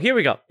 Well, here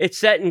we go. It's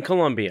set in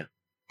Colombia.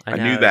 I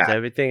knew that. That's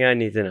everything I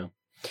need to know.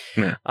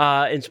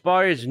 Yeah.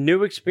 Inspires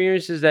new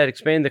experiences that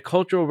expand the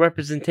cultural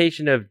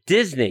representation of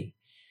Disney.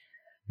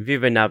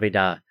 Viva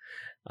Navidad.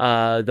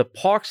 The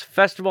park's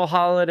festival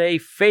holiday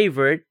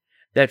favorite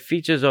that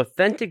features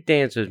authentic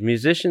dancers,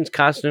 musicians,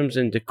 costumes,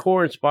 and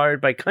decor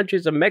inspired by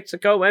countries of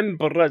Mexico and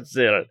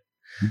Brazil.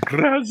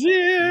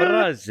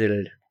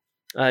 Brazil.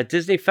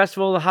 Disney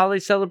Festival of the Holiday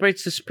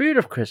celebrates the spirit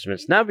of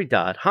Christmas,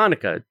 Navidad,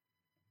 Hanukkah,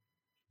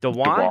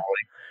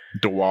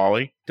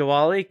 Diwali,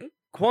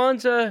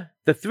 Kwanzaa,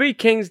 the Three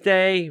Kings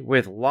Day,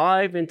 with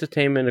live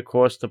entertainment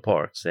across the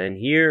parks. And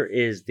here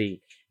is the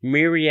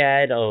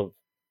myriad of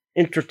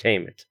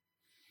entertainment.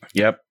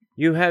 Yep.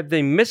 You have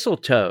the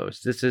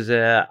Mistletoes. This is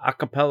a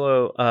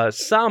cappella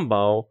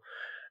sambo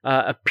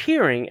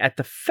appearing at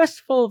the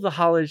Festival of the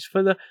Holidays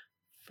for the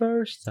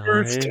first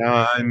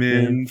time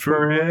in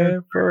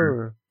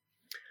forever.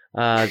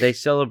 They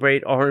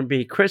celebrate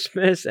R&B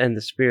Christmas and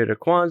the spirit of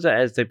Kwanzaa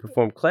as they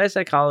perform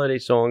classic holiday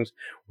songs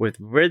with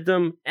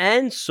rhythm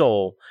and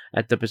soul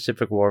at the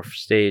Pacific Wharf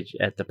stage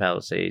at the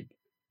Palisade.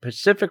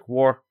 Pacific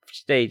Wharf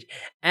stage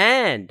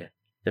and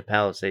the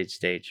Palisade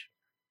stage.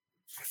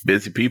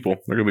 Busy people.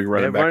 They're going to be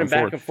running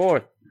back and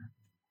forth.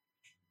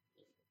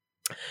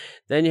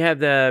 Then you have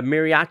the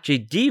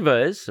Mariachi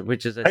Divas,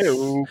 which is a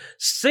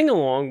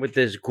sing-along with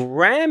this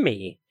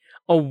Grammy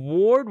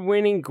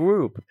award-winning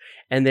group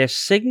and their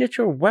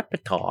signature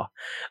repertoire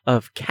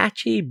of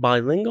catchy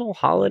bilingual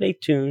holiday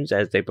tunes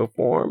as they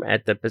perform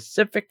at the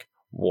Pacific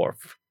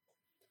Wharf.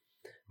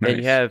 Nice. Then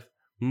you have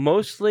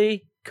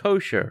Mostly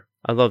Kosher.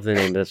 I love the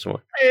name of this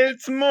one.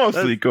 It's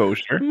mostly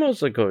kosher.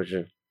 Mostly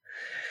kosher.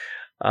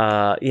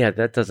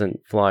 That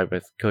doesn't fly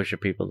with kosher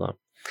people, though.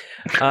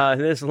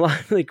 This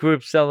lively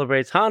group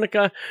celebrates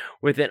Hanukkah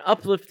with an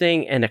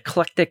uplifting and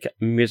eclectic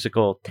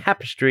musical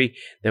tapestry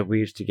that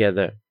weaves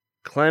together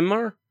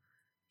klezmer,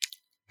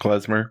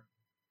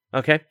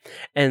 okay,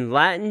 and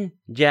Latin,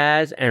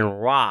 jazz,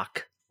 and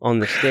rock on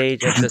the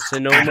stage at the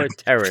Sonoma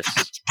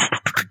Terrace.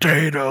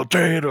 Potato,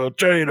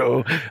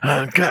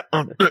 I got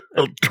a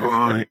little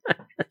toy.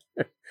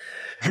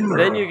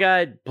 Then you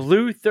got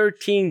Blue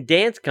 13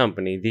 Dance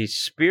Company. These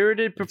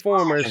spirited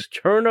performers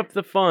turn up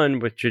the fun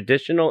with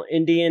traditional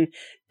Indian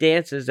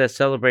dances that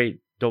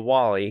celebrate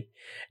Diwali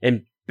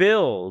and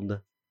build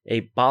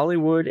a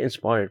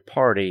Bollywood-inspired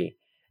party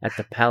at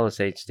the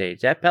Palisade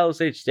stage. That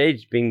Palisade stage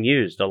is being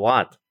used a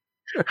lot.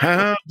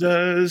 How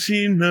does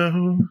he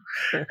know?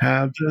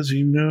 How does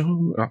he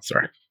know? Oh,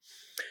 sorry.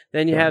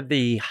 Then you have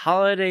the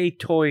Holiday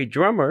Toy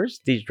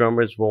Drummers. These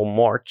drummers will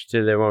march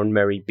to their own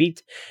merry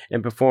beat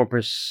and perform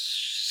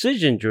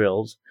precision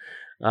drills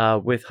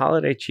with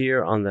holiday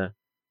cheer on the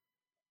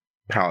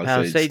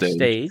Palisade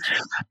stage.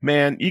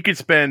 Man, you could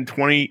spend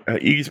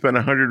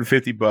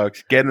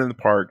 $150, get in the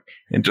park,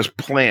 and just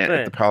plant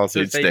at the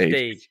Palisade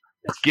stage.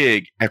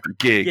 Gig after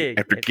gig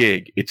after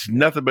gig. It's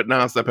nothing but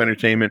nonstop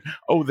entertainment.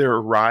 Oh, there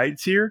are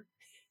rides here?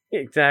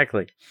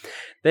 Exactly.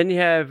 Then you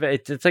have,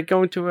 it's like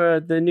going to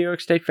the New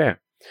York State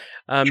Fair.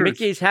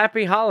 Mickey's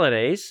Happy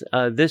Holidays.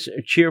 This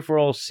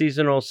cheerful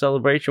seasonal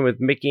celebration with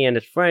Mickey and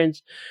his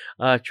friends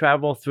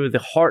travel through the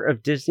heart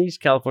of Disney's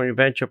California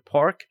Adventure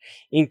Park.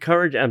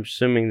 I'm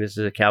assuming this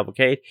is a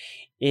cavalcade,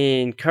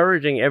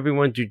 encouraging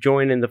everyone to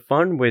join in the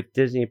fun with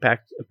Disney and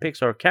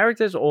Pixar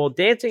characters, all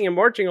dancing and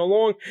marching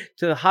along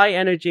to the high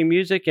energy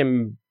music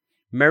and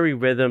merry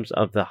rhythms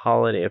of the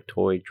Holiday of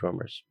Toy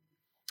Drummers.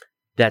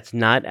 That's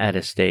not at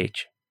a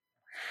stage.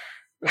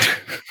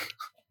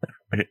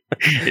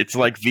 It's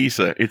like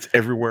Visa. It's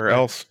everywhere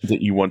else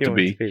that you want to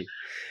be.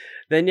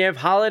 Then you have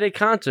holiday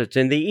concerts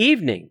in the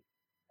evening.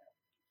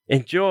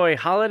 Enjoy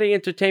holiday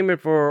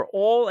entertainment for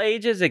all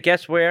ages. And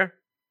guess where?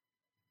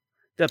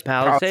 The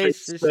Palisade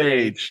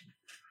stage.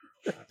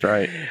 That's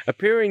right.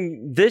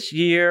 Appearing this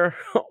year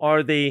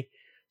are the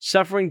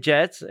Suffering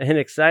Jets, an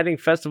exciting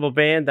festival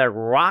band that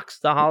rocks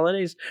the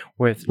holidays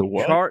with the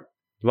what?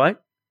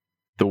 What?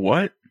 The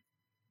what?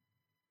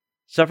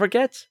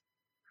 Suffragettes?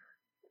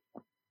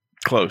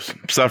 Close.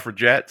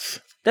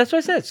 Suffragettes. That's what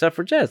I said.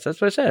 Suffragettes. That's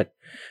what I said.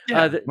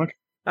 Yeah. Okay.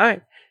 All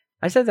right.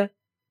 I said that.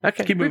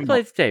 Okay.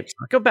 Replay the tape.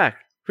 Go back.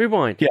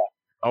 Rewind. Yeah.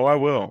 Oh, I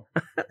will.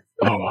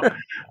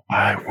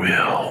 I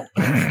will.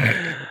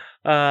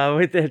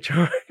 With their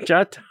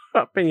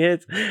chart-topping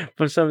hits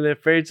from some of their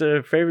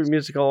favorite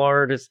musical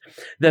artists,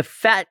 the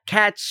Fat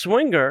Cat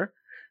Swinger,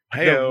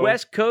 Hey-o. the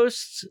West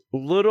Coast's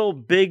Little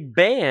Big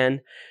Band,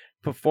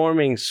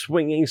 performing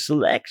swinging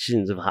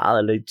selections of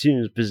holiday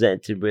tunes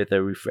presented with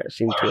a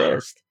refreshing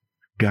twist.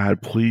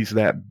 God, please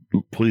let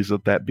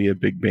that be a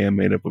big band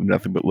made up of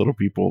nothing but little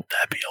people.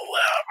 That'd be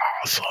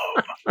awesome.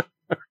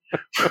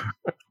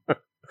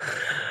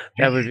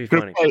 That would be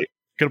funny.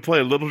 Gonna play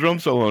a little drum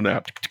solo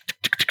now.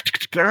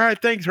 All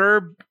right, thanks,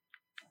 Herb.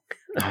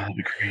 Oh, that'd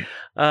be great.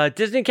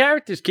 Disney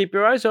characters, keep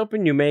your eyes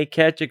open. You may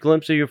catch a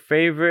glimpse of your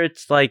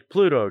favorites like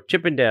Pluto,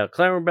 Chippendale,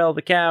 Clarabelle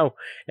the Cow,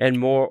 and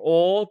more,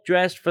 all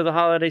dressed for the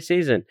holiday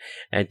season.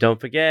 And don't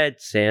forget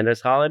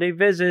Santa's holiday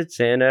visit.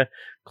 Santa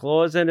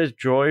Claus and his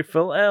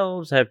joyful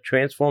elves have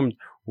transformed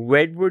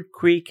Redwood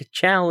Creek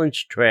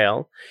Challenge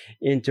Trail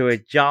into a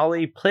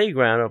jolly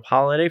playground of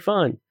holiday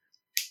fun.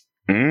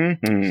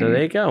 Mm-hmm. So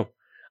there you go.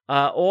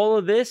 All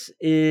of this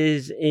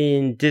is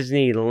in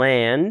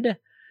Disneyland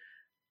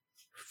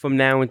from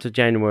now until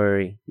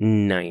January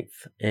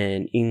 9th.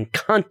 And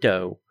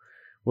Encanto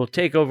will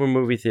take over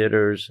movie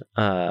theaters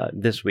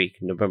this week,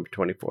 November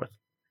 24th.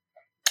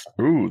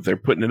 Ooh, they're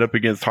putting it up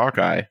against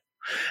Hawkeye.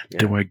 Yeah.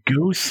 Do I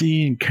go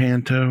see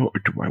Encanto or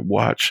do I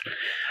watch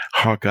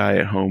Hawkeye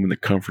at home in the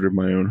comfort of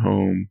my own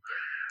home?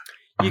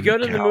 You go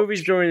to the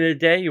movies during the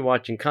day, you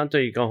watch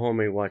Encanto, you go home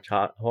and you watch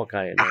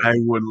Hawkeye at night. I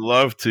would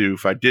love to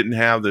if I didn't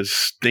have this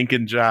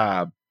stinking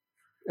job.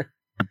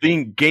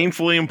 Being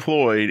gainfully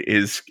employed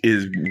is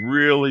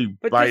really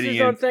but biting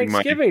into on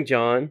Thanksgiving,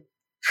 John.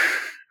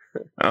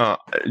 No,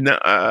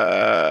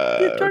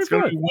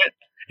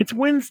 it's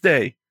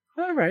Wednesday.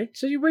 All right,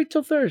 so you wait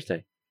till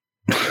Thursday.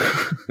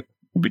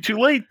 It'll be too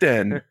late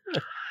then.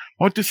 I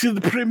want to see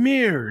the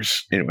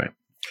premieres. Anyway,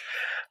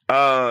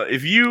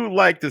 if you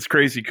like this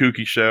crazy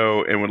kooky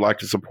show and would like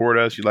to support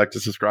us, you'd like to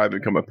subscribe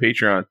and become a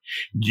Patreon,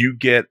 you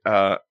get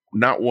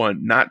not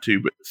one, not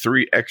two, but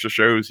 3 extra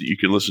shows that you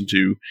can listen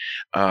to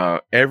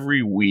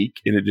every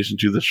week, in addition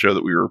to the show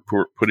that we were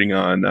putting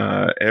on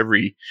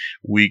every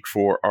week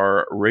for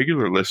our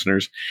regular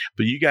listeners.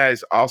 But you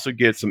guys also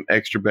get some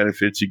extra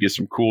benefits. You get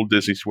some cool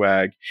Disney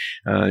swag.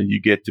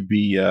 You get to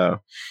be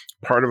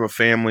part of a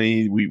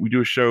family. We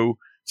do a show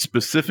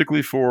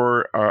specifically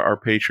for our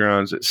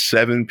Patreons at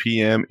 7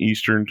 p.m.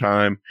 Eastern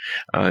time.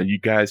 You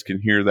guys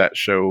can hear that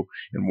show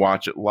and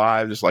watch it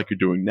live, just like you're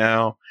doing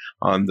now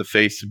on the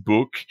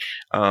Facebook.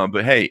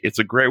 But hey, it's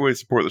a great way to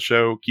support the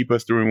show, keep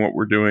us doing what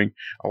we're doing,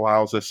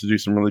 allows us to do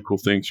some really cool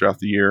things throughout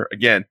the year.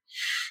 Again,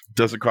 it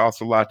doesn't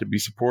cost a lot to be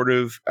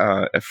supportive.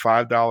 At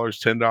 $5,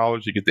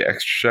 $10, you get the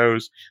extra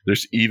shows.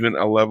 There's even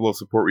a level of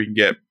support we can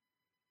get.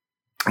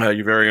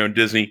 Your very own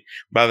Disney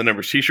by the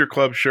Numbers T-shirt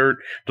club shirt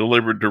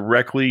delivered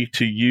directly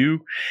to you,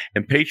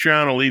 and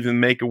Patreon will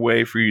even make a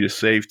way for you to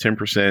save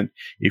 10%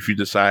 if you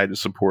decide to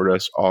support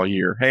us all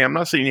year. Hey, I'm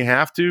not saying you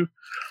have to,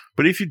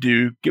 but if you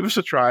do, give us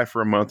a try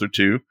for a month or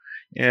two.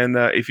 And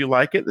if you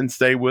like it, then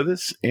stay with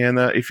us. And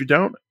if you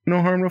don't,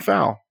 no harm, no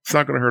foul. It's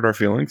not going to hurt our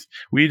feelings.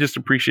 We just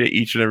appreciate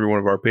each and every one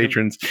of our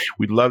patrons.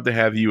 We'd love to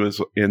have you as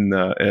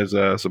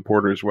a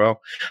supporter as well.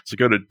 So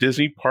go to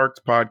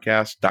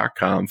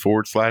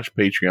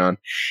DisneyParksPodcast.com/Patreon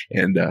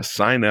and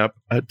sign up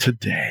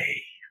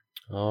today.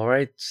 All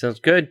right. Sounds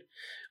good.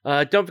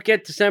 Don't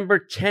forget, December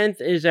 10th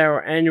is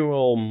our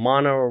annual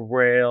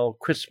monorail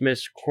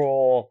Christmas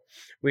crawl.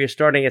 We are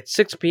starting at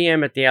 6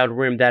 p.m. at the Outer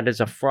Rim. That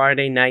is a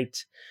Friday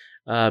night.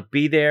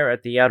 Be there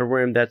at the Outer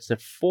Rim. That's the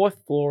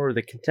 4th floor of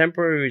the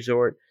Contemporary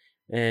Resort.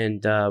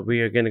 And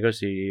we are going to go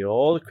see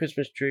all the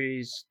Christmas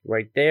trees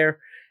right there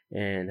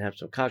and have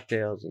some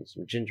cocktails and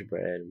some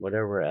gingerbread and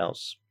whatever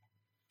else.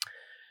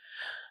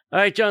 All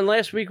right, John,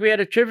 last week we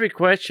had a trivia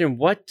question.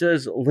 What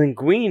does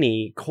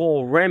Linguini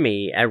call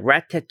Remy at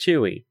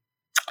Ratatouille?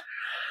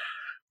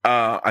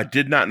 I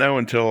did not know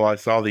until I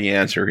saw the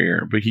answer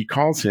here, but he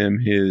calls him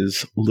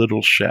his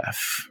little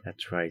chef.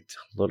 That's right,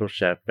 little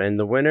chef. And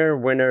the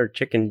winner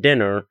chicken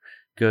dinner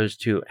goes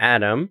to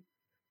Adam.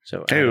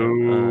 So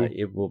Adam,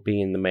 it will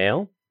be in the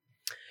mail.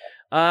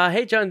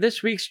 Hey, John,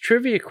 this week's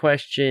trivia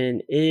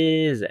question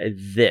is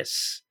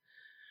this.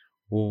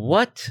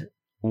 What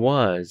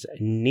was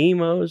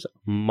Nemo's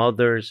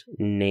mother's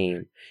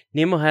name?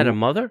 Nemo had a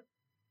mother?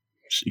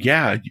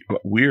 Yeah,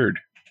 weird.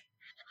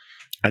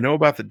 I know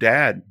about the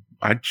dad.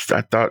 I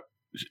thought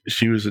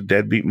she was a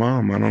deadbeat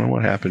mom. I don't know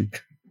what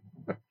happened.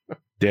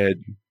 Beat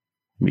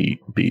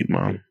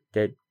mom.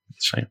 Dead.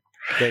 Same.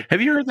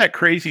 Have you heard that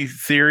crazy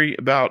theory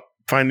about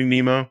Finding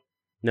Nemo?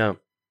 No.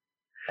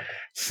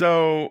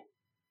 So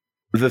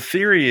the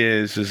theory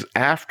is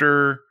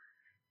after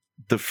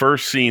the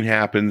first scene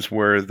happens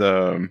where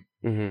the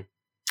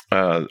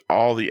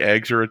all the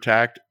eggs are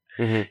attacked,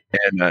 and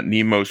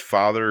Nemo's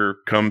father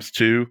comes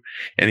to,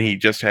 and he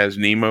just has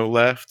Nemo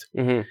left.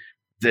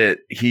 That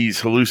he's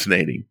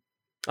hallucinating.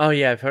 Oh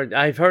yeah,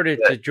 I've heard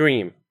it's a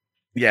dream.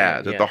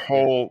 Yeah, the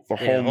whole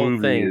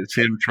movie thing is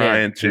him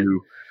trying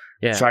to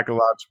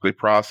psychologically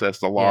process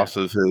the loss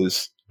of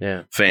his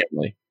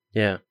family.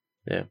 Yeah.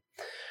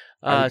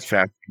 That's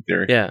fascinating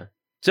theory. Yeah.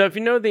 So if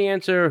you know the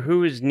answer,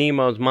 who is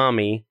Nemo's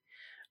mommy?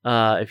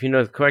 If you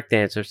know the correct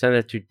answer, send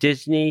it to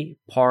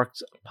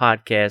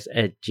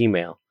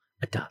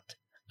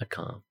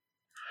DisneyParksPodcast@gmail.com.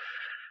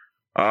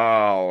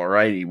 All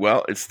righty.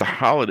 Well, it's the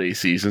holiday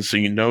season, so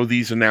you know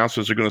these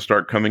announcements are going to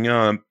start coming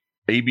on.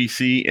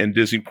 ABC and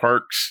Disney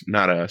Parks,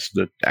 not us,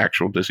 the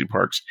actual Disney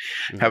Parks,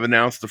 have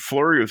announced the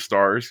flurry of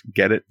stars.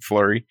 Get it?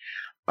 Flurry.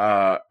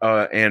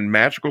 And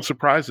magical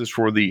surprises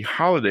for the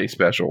holiday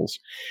specials.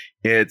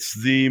 It's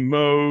the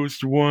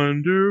most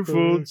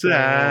wonderful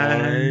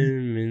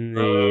time in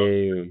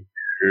the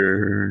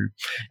year.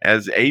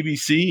 As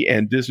ABC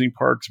and Disney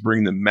Parks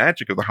bring the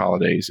magic of the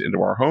holidays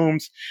into our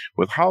homes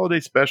with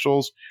holiday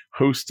specials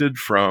hosted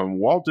from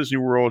Walt Disney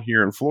World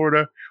here in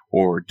Florida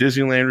or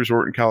Disneyland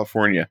Resort in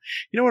California.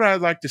 You know what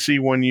I'd like to see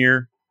one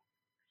year?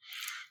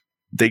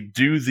 They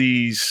do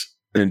these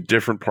in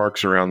different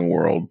parks around the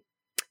world.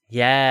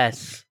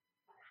 Yes.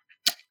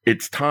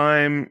 It's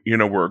time.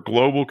 We're a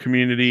global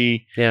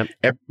community. Yeah.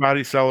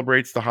 Everybody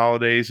celebrates the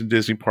holidays in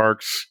Disney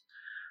parks.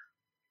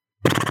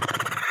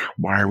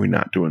 Why are we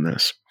not doing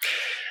this?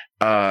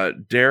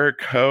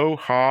 Derek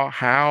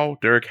Howe.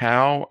 Derek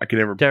Howe. I can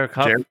never. Derek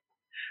Huff.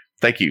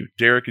 Thank you.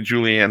 Derek and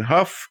Julianne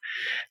Hough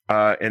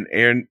and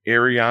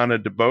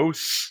Ariana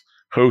DeBose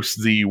host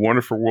the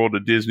Wonderful World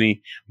of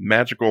Disney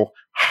Magical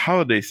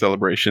Holiday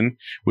Celebration,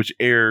 which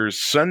airs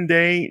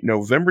Sunday,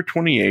 November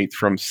 28th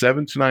from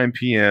 7 to 9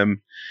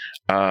 p.m.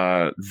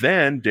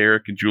 Then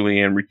Derek and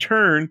Julianne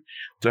return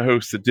to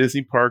host the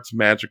Disney Parks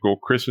Magical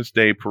Christmas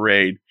Day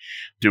Parade,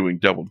 doing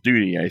double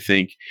duty, I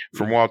think,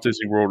 from Walt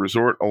Disney World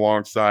Resort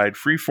alongside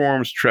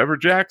Freeform's Trevor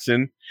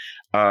Jackson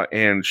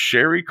and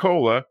Sherry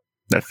Cola.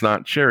 That's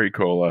not Cherry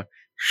Cola.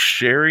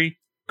 Sherry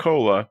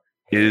Cola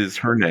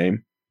is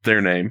their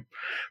name,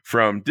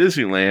 from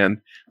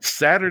Disneyland,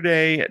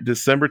 Saturday,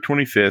 December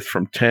 25th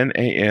from 10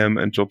 a.m.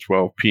 until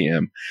 12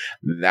 p.m.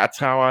 That's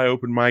how I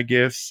open my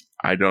gifts.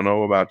 I don't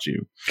know about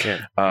you.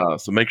 Yeah.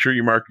 So make sure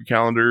you mark your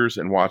calendars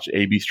and watch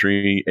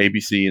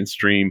ABC and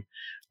stream.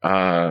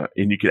 And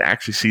you can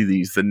actually see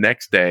these the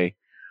next day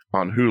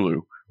on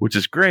Hulu, which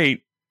is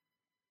great.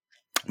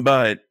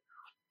 But,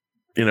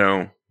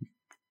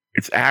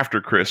 it's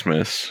after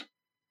Christmas.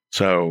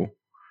 So,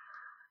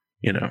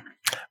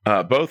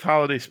 both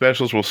holiday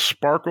specials will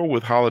sparkle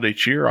with holiday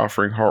cheer,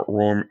 offering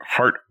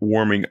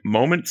heartwarming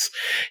moments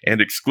and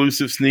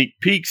exclusive sneak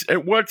peeks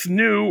at what's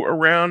new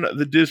around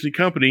the Disney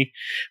company.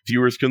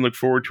 Viewers can look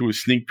forward to a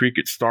sneak peek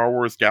at Star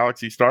Wars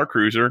Galaxy Star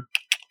Cruiser.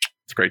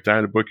 It's a great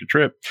time to book your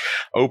trip.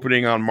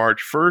 Opening on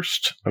March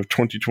 1st of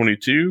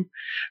 2022,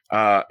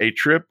 a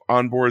trip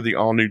on board the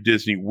all-new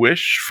Disney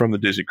Wish from the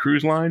Disney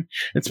Cruise Line,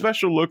 and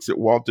special looks at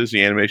Walt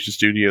Disney Animation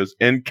Studios'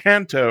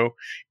 Encanto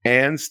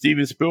and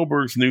Steven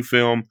Spielberg's new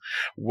film,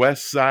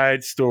 West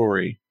Side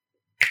Story.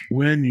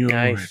 When you're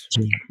nice.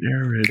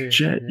 a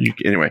jet,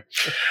 anyway,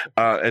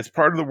 as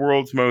part of the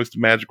world's most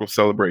magical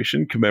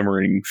celebration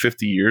commemorating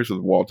 50 years of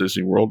the Walt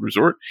Disney World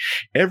Resort,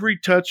 every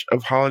touch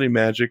of holiday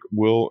magic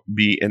will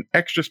be an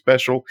extra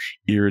special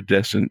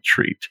iridescent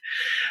treat.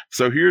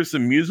 So here's the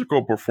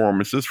musical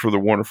performances for the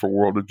wonderful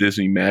world of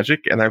Disney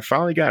magic, and I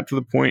finally got to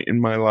the point in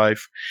my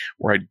life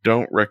where I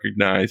don't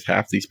recognize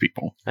half these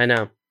people. I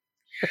know.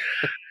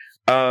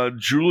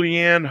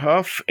 Julianne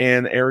Hough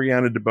and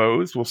Ariana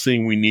DeBose will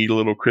sing We Need a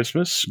Little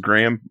Christmas,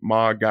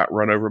 Grandma Got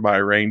Run Over by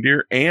a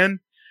Reindeer, and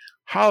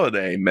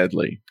Holiday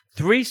Medley.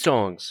 3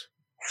 songs.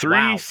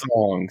 3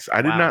 songs.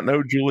 I did not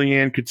know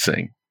Julianne could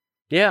sing.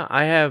 Yeah,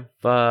 I have,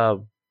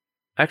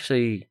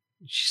 actually,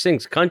 she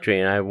sings country,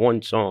 and I have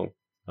 1 song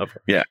of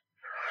her. Yeah.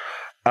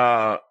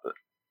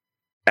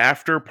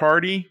 After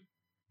Party,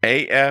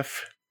 AFTRPRTY.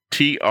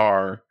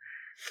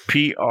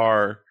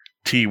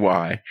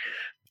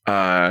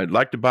 I'd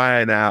like to buy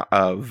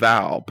a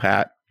vowel,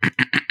 Pat.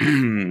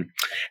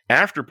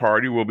 After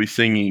Party will be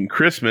singing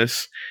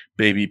Christmas,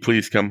 Baby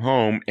Please Come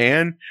Home,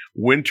 and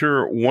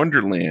Winter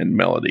Wonderland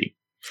Melody.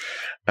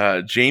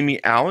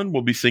 Jamie Allen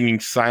will be singing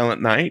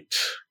Silent Night.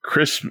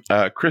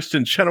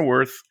 Kristen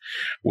Chenoweth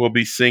will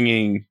be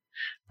singing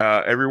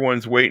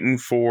Everyone's Waiting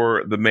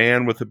for the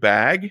Man with the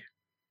Bag.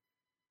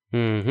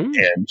 Mm-hmm.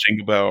 And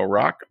Jingle Bell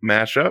Rock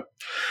mashup.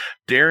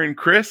 Darren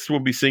Criss will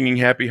be singing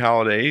Happy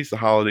Holidays, the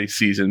holiday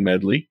season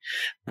medley.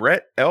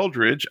 Brett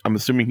Eldridge, I'm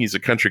assuming he's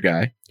a country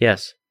guy.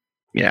 Yes.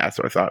 Yeah, that's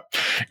what I thought.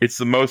 It's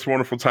the most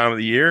wonderful time of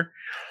the year.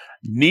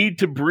 Need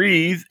to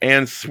Breathe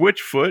and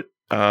Switchfoot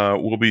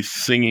will be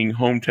singing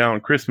Hometown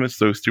Christmas.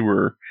 Those 2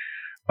 are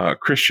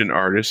Christian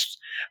artists.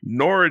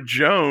 Nora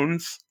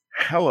Jones,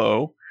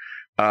 Hello,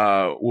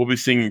 we'll be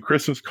singing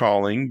Christmas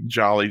Calling,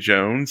 Jolly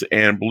Jones,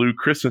 and Blue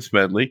Christmas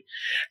Medley.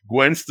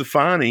 Gwen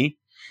Stefani,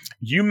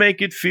 You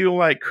Make It Feel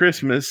Like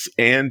Christmas,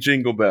 and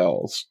Jingle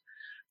Bells.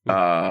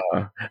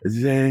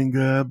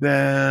 Jingle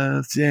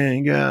bells,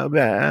 jingle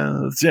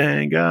bells,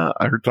 jingle.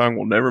 Her tongue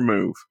will never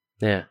move.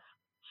 Yeah.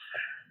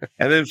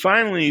 And then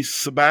finally,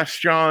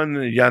 Sebastian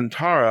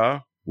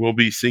Yantara will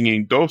be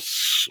singing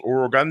Dos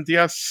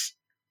Oruguitas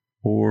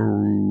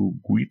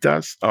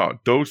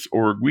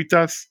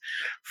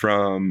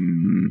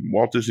from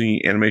Walt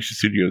Disney Animation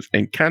Studios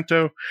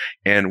Encanto,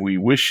 and We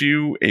Wish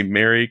You a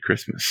Merry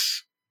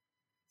Christmas.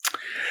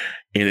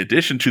 In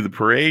addition to the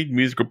parade,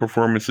 musical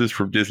performances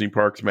from Disney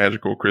Parks'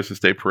 Magical Christmas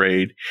Day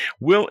Parade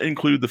will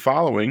include the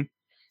following.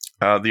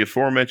 The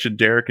aforementioned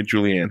Derek and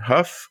Julianne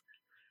Hough.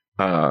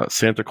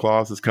 Santa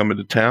Claus is Coming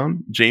to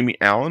Town. Jamie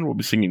Allen will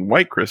be singing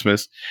White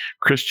Christmas.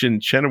 Christian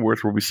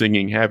Chenoweth will be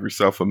singing Have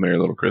Yourself a Merry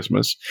Little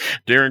Christmas.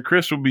 Darren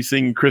Criss will be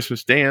singing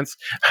Christmas Dance.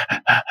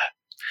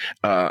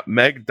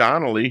 Meg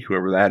Donnelly,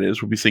 whoever that is,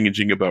 will be singing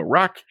Jingle Bell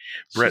Rock.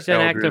 She's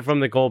an actor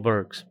from the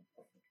Goldbergs.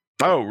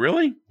 Oh,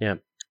 really? Yeah.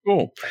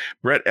 Cool.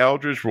 Brett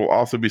Eldridge will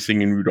also be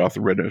singing Rudolph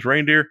the Red-Nosed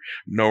Reindeer.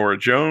 Nora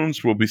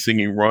Jones will be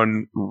singing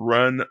Run,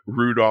 Run,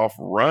 Rudolph,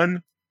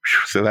 Run.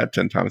 Say that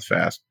 10 times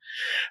fast.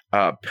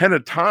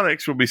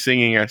 Pentatonics will be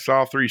singing I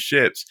Saw 3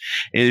 Ships.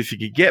 And if you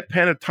could get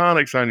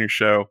Pentatonics on your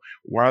show,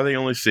 why are they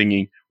only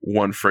singing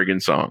 1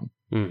 friggin' song?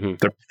 Mm-hmm.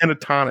 They're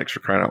Pentatonics, for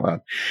crying out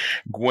loud.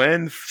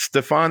 Gwen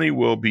Stefani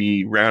will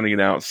be rounding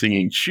it out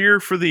singing Cheer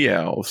for the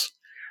Elves.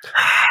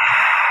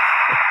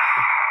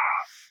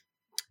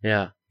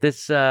 Yeah.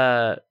 This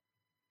does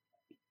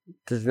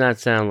not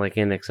sound like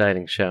an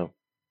exciting show.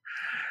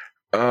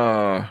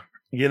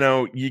 You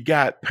know, you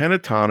got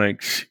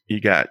Pentatonics,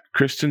 you got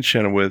Kristen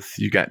Chenoweth,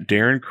 you got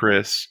Darren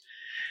Criss,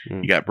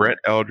 you got Brett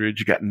Eldridge,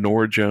 you got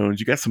Nora Jones,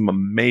 you got some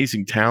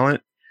amazing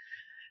talent,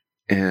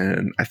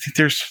 and I think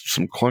there's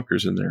some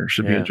clunkers in there.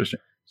 Should be interesting.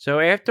 So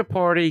After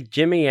Party,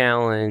 Jimmy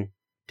Allen,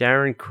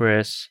 Darren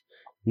Criss,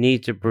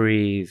 Need to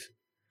Breathe,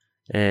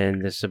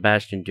 and the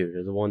Sebastian Dude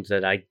are the ones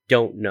that I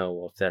don't know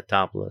off that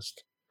top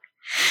list.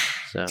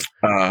 So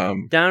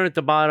down at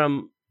the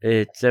bottom,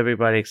 it's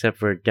everybody except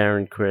for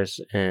Darren Criss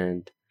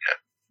and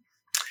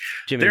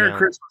Jimmy Darren Allen.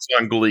 Criss was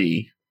on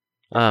Glee.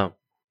 Oh.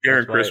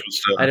 Darren Criss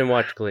was... I didn't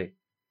watch Glee.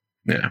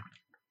 Yeah.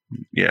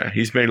 Yeah,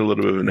 he's made a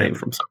little bit of a name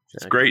for himself.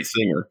 He's a great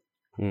singer.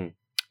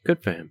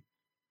 Good for him.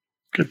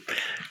 Good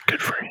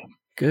for him.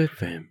 Good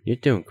for him. You're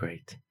doing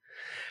great.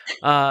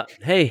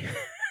 Hey.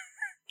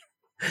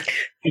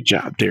 Good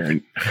job,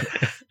 Darren.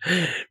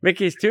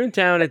 Mickey's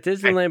Toontown at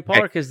Disneyland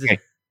Park is...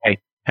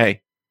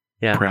 Hey.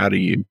 Yeah. Proud of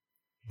you.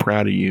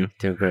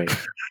 Doing great.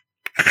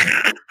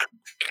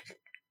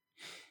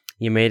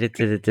 You made it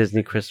to the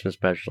Disney Christmas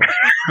special.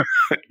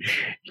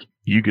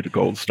 You get a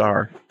gold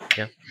star.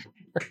 Yeah.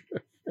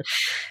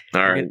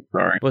 All right.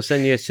 Sorry. We'll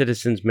send you a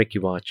Citizens Mickey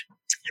watch.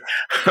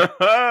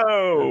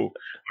 Oh!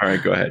 All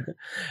right, go ahead.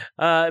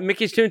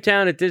 Mickey's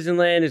Toontown at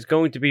Disneyland is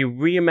going to be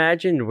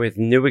reimagined with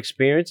new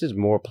experiences,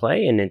 more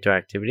play, and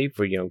interactivity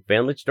for young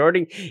families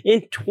starting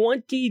in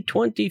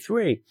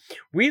 2023.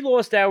 We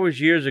lost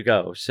ours years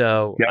ago,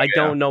 so I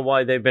don't know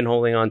why they've been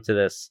holding on to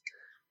this.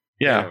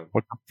 Yeah,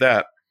 what's up with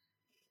that?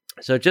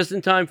 So just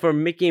in time for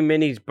Mickey and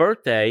Minnie's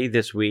birthday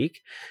this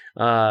week,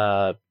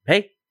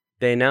 hey,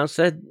 they announced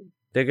that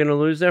they're going to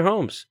lose their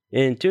homes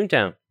in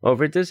Toontown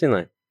over at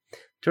Disneyland.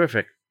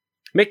 Terrific.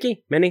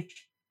 Mickey, Minnie,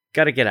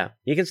 got to get out.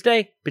 You can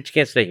stay, but you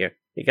can't stay here.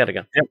 You got to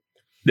go.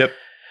 Yep.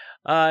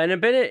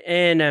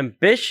 An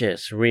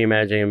ambitious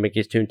reimagining of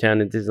Mickey's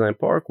Toontown and Disneyland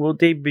Park will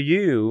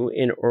debut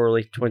in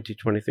early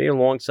 2023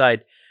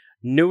 alongside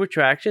new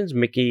attractions,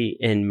 Mickey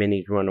and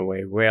Minnie's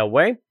Runaway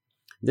Railway.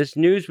 This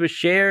news was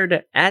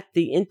shared at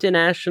the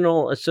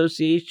International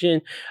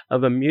Association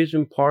of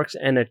Amusement Parks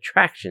and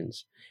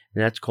Attractions,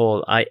 and that's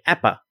called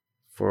IAPA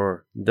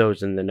for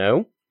those in the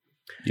know.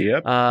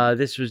 Yep.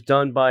 This was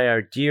done by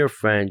our dear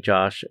friend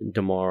Josh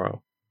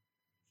D'Amaro.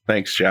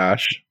 Thanks,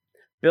 Josh.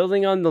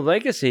 Building on the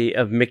legacy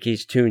of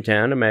Mickey's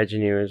Toontown,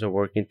 Imagineers are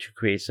working to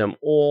create some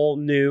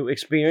all-new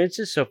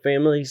experiences so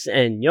families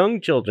and young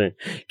children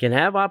can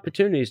have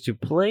opportunities to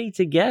play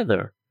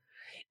together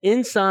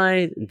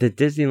inside the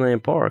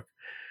Disneyland Park.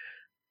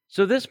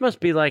 So this must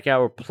be like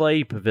our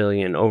play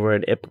pavilion over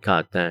at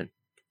Epcot then,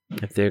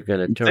 if they're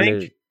going to turn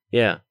it.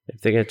 Yeah,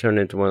 if they're going to turn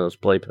it into one of those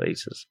play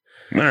places.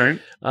 All right.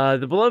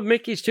 The beloved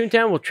Mickey's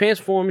Toontown will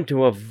transform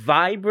into a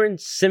vibrant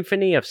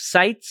symphony of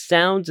sights,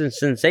 sounds, and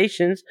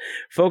sensations.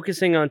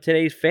 Focusing on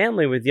today's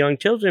family with young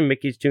children,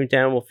 Mickey's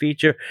Toontown will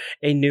feature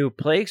a new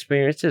play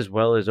experience as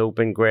well as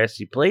open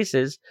grassy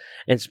places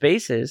and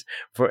spaces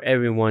for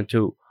everyone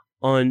to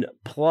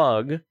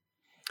unplug.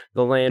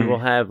 The land will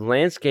have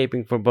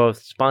landscaping for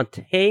both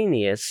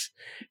spontaneous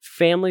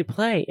family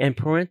play and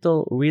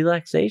parental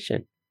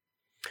relaxation.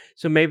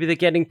 So maybe they're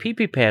getting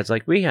pee-pee pads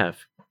like we have.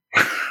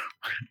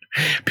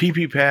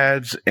 Pee-pee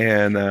pads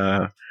and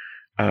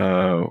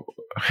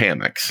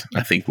hammocks,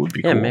 I think, would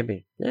be cool. Yeah,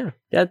 maybe. Yeah,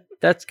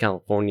 that's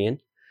Californian.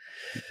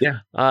 Yeah.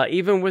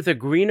 Even with a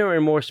greener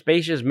and more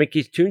spacious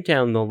Mickey's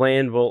Toontown, the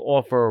land will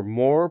offer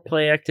more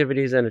play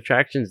activities and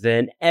attractions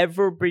than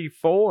ever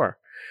before.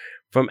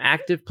 From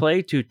active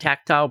play to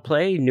tactile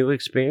play, new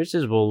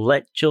experiences will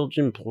let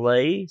children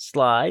play,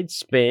 slide,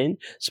 spin,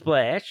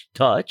 splash,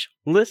 touch,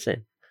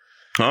 listen.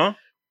 Huh?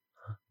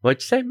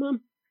 What'd you say,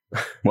 Mom?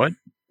 What?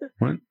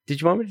 What?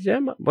 Did you want me to do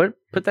that? What?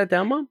 Put that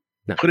down, Mom?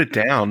 No. Put it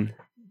down.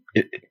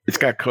 It's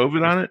got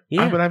COVID on it?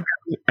 Yeah. Oh, but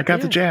I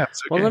got the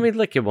jabs. Okay. Well, let me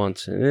lick it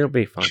once, and it'll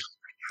be fun.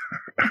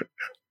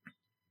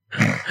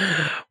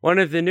 One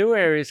of the new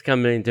areas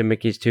coming to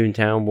Mickey's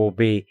Toontown will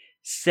be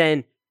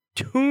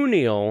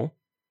Centennial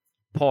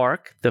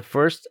Park, the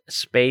first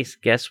space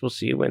guests will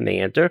see when they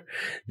enter.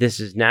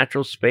 This is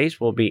natural space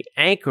will be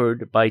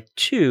anchored by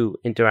 2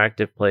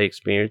 interactive play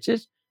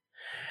experiences.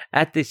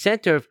 At the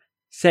center of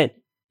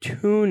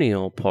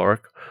Centennial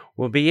Park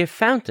will be a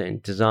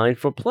fountain designed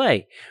for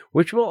play,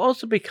 which will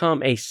also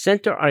become a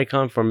center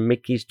icon for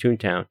Mickey's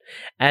Toontown.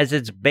 As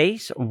its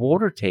base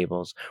water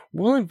tables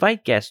will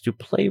invite guests to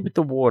play with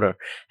the water,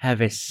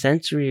 have a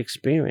sensory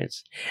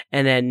experience,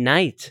 and at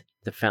night,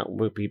 the fountain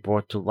will be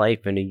brought to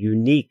life in a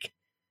unique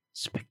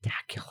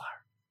spectacular.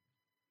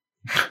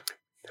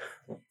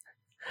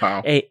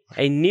 Wow.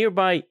 A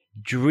nearby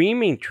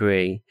dreaming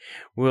tree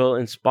will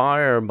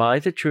inspire by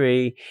the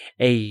tree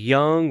a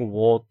young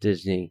Walt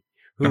Disney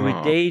who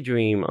would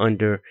daydream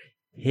under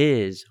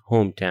his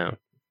hometown.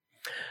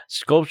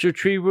 Sculpture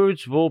tree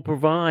roots will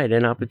provide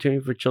an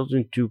opportunity for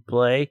children to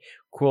play,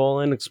 crawl,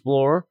 and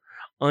explore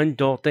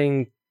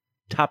undaunting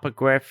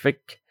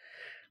topographic.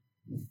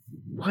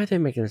 Why are they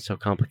making it so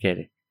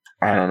complicated?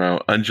 I don't know.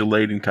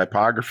 Undulating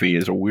typography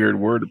is a weird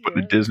word to put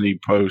in a Disney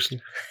post.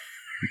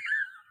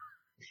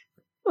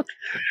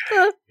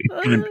 The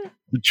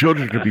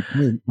children are going to be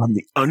playing on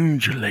the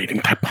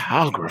undulating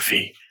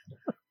typography.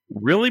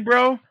 Really,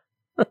 bro?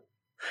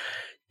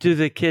 Do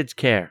the kids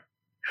care?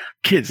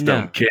 Kids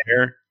don't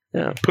care.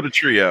 No. Put a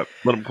tree up.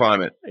 Let them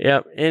climb it.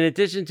 Yep. In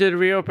addition to the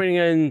reopening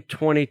in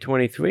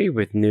 2023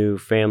 with new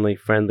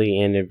family-friendly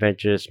and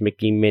adventurous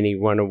Mickey Minnie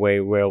Runaway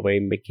Railway,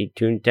 Mickey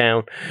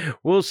Toontown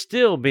will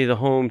still be the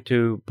home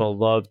to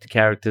beloved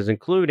characters,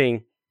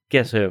 including,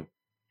 guess who?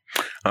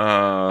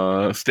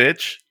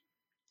 Stitch?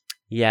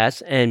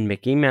 Yes, and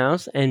Mickey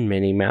Mouse and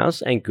Minnie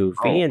Mouse and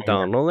Goofy and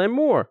Donald and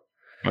more.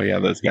 Oh, yeah,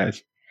 those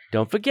guys.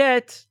 Don't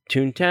forget,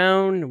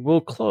 Toontown will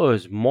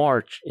close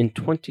March in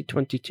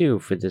 2022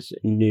 for this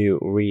new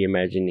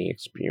reimagining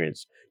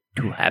experience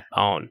to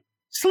happen.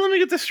 So let me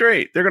get this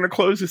straight. They're going to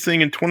close this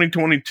thing in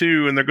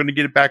 2022 and they're going to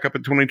get it back up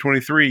in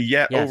 2023,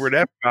 yet over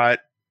at Epcot,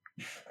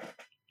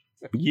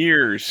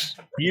 years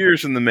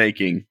in the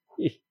making.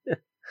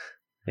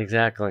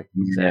 Exactly.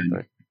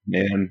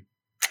 Man.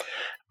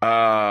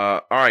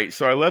 All right,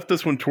 so I left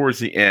this one towards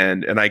the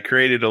end, and I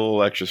created a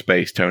little extra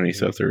space, Tony.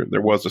 So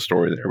there was a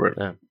story there,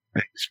 but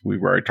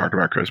we've already talked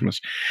about Christmas.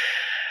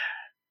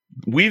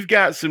 We've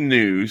got some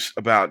news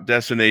about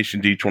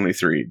Destination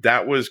D23.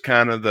 That was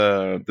kind of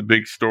the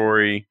big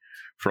story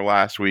for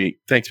last week.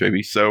 Thanks,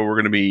 baby. So we're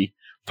going to be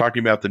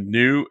talking about the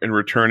new and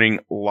returning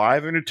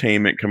live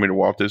entertainment coming to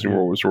Walt Disney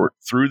World Resort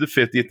through the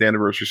 50th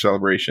anniversary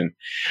celebration,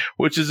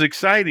 which is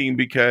exciting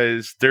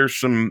because there's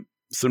some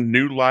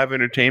new live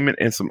entertainment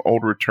and some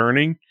old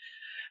returning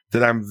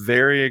that I'm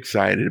very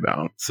excited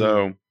about.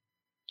 So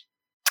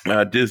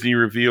Disney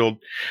revealed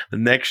the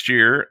next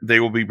year they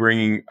will be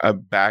bringing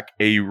back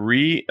a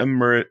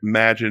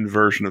reimagined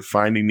version of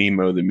Finding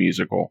Nemo the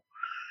musical.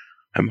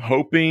 I'm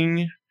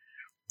hoping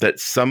that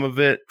some of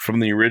it from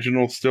the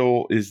original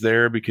still is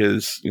there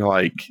because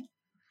like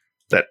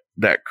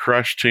that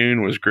Crush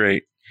tune was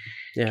great.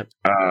 Yeah.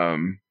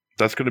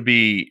 That's going to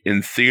be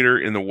in theater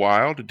in the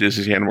wild at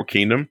Disney's Animal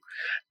Kingdom.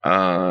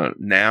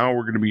 Now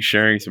we're going to be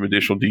sharing some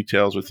additional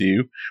details with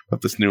you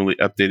about this newly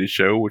updated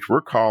show, which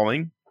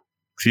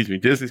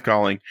Disney's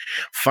calling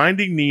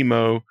Finding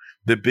Nemo,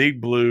 The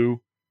Big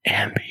Blue,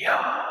 and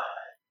Beyond.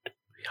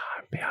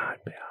 Beyond.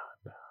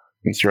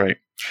 That's right.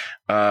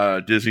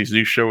 Disney's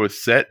new show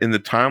is set in the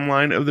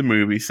timeline of the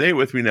movie. Say it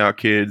with me now,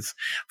 kids.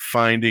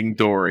 Finding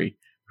Dory.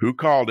 Who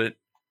called it?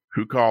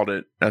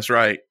 That's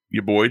right.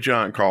 Your boy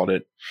John called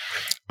it.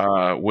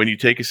 When you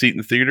take a seat in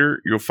the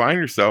theater, you'll find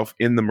yourself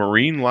in the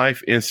Marine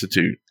Life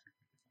Institute.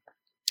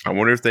 I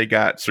wonder if they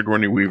got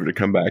Sigourney Weaver to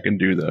come back and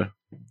do the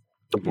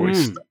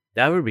voice.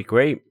 That would be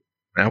great.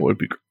 That would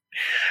be great.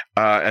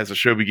 As the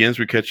show begins,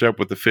 we catch up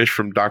with the fish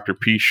from Dr.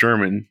 P.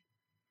 Sherman.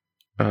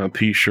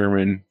 P.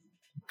 Sherman,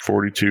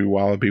 42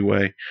 Wallaby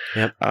Way.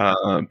 Yep.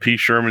 P.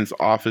 Sherman's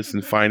office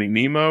in Finding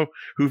Nemo,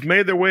 who've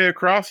made their way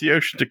across the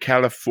ocean to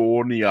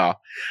California.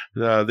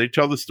 They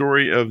tell the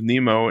story of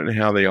Nemo and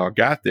how they all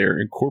got there,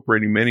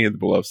 incorporating many of the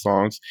beloved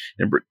songs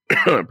and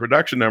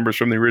production numbers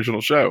from the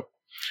original show.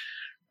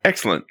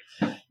 Excellent.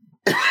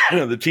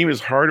 The team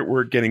is hard at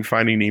work getting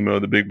Finding Nemo,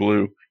 The Big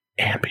Blue,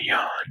 and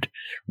Beyond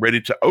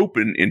ready to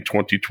open in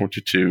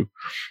 2022.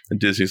 And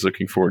Disney's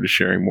looking forward to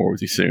sharing more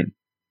with you soon.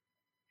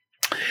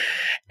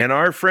 And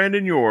our friend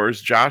and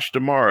yours, Josh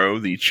D'Amaro,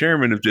 the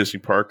chairman of Disney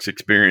Parks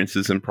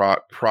Experiences and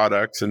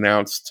Products,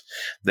 announced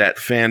that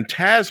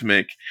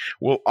Fantasmic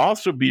will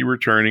also be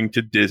returning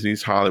to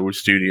Disney's Hollywood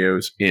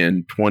Studios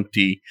in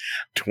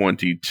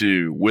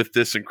 2022. With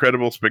this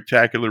incredible,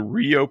 spectacular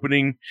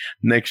reopening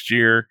next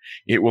year,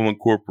 it will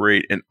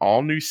incorporate an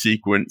all-new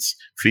sequence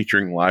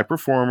featuring live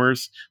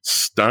performers,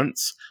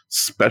 stunts,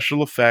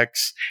 special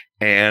effects,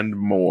 and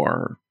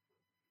more.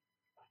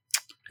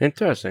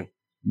 Interesting.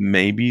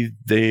 Maybe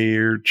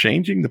they're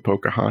changing the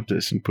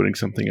Pocahontas and putting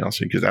something else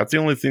in because that's the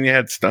only thing that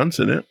had stunts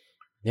in it.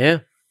 Yeah.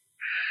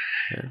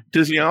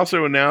 Disney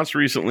also announced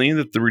recently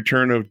that the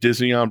return of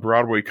Disney on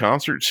Broadway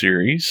concert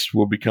series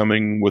will be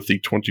coming with the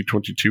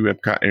 2022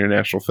 Epcot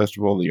International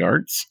Festival of the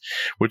Arts,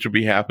 which will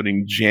be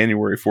happening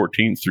January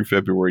 14th through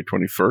February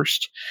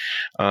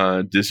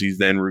 21st. Disney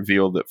then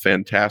revealed that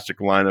fantastic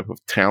lineup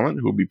of talent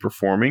who will be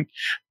performing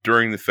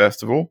during the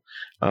festival.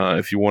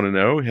 If you want to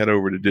know, head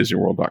over to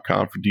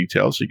DisneyWorld.com for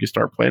details so you can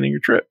start planning your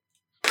trip.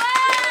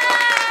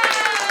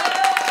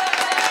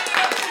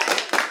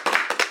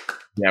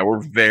 Yeah,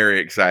 we're very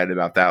excited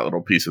about that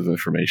little piece of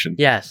information.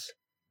 Yes.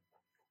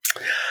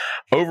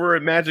 Over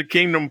at Magic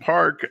Kingdom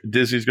Park,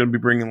 Disney's going to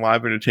be bringing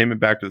live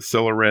entertainment back to the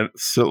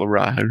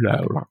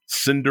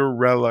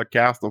Cinderella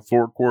Castle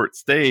forecourt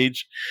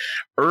stage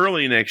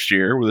early next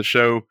year with a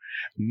show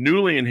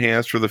newly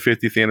enhanced for the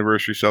 50th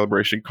anniversary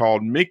celebration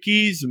called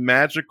Mickey's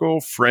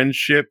Magical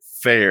Friendship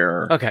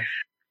Fair. Okay.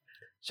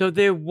 So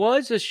there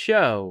was a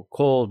show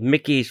called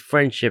Mickey's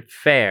Friendship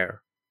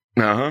Fair.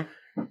 Uh-huh.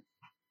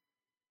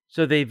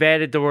 So they've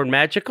added the word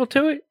magical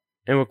to it,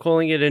 and we're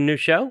calling it a new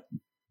show?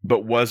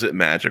 But was it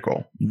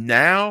magical?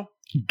 Now,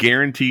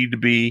 guaranteed to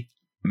be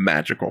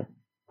magical.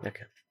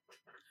 Okay.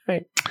 All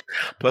right.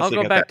 Plus, I'll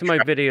go back to my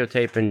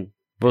videotape, and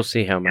we'll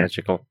see how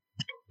magical.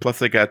 Plus,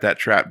 they got that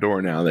trap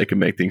door now. They can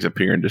make things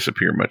appear and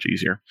disappear much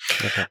easier.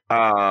 Okay.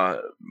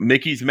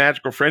 Mickey's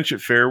Magical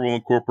Friendship Fair will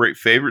incorporate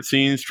favorite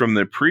scenes from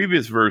the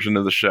previous version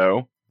of the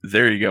show.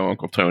 There you go,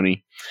 Uncle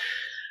Tony.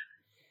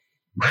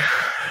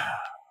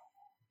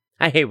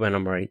 I hate when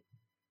I'm right.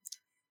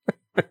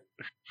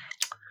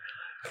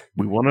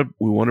 We want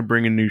to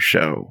bring a new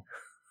show.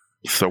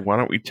 So why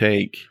don't we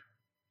take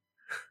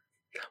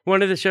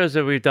one of the shows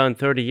that we've done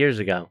 30 years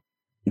ago?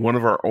 One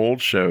of our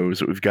old shows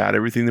that we've got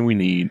everything that we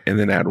need, and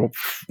then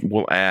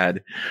we'll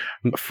add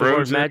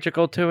Frozen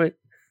magical to it.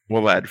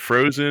 We'll add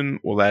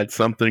Frozen. We'll add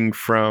something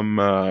from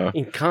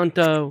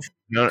Encanto,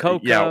 Coco.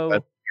 Yeah,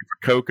 we'll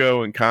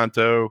Coco,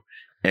 Encanto,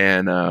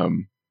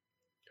 and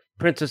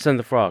Princess and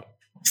the Frog.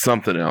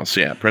 Something else,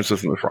 yeah.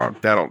 Princess and the Frog.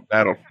 That'll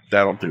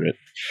do it.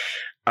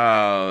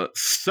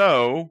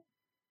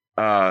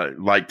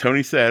 Like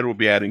Tony said, we'll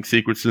be adding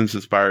sequences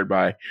inspired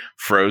by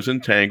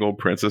Frozen, Tangled,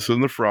 Princess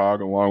and the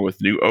Frog, along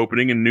with new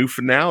opening and new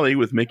finale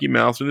with Mickey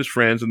Mouse and his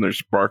friends in their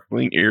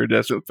sparkling,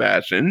 iridescent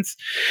fashions.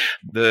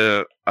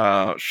 The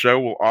show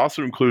will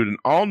also include an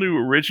all-new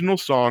original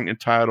song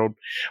entitled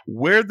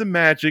 "Where the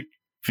Magic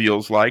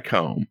Feels Like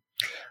Home."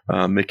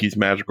 Mickey's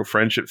Magical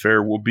Friendship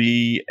Fair will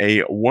be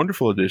a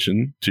wonderful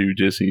addition to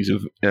Disney's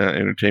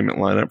entertainment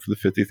lineup for the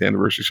 50th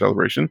anniversary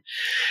celebration.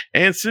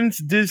 And since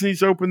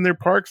Disney's opened their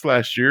parks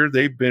last year,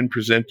 they've been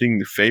presenting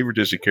their favorite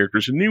Disney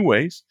characters in new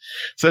ways,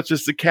 such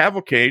as the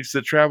cavalcades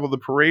that travel the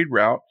parade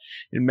route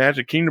in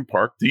Magic Kingdom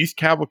Park. These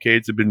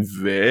cavalcades have been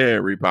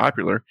very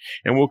popular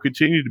and will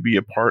continue to be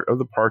a part of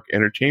the park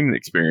entertainment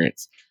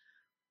experience.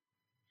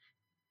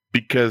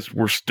 because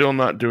we're still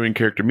not doing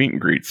character meet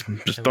and greets.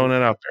 Just throwing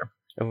that out there.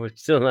 And we're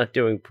still not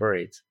doing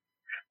parades.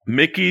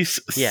 Mickey's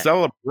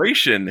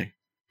Celebration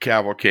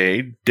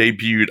Cavalcade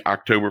debuted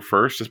October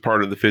 1st as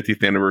part of the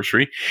 50th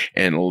anniversary,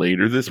 and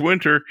later this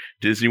winter,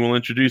 Disney will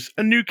introduce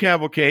a new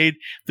cavalcade,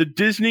 the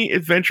Disney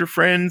Adventure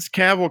Friends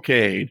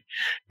Cavalcade.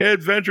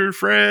 Adventure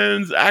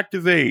Friends,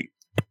 activate!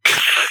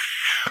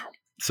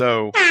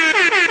 So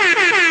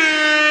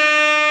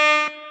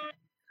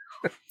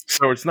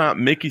it's not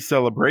Mickey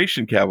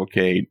Celebration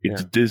Cavalcade,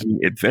 it's Disney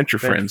Adventure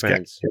Friends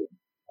Cavalcade.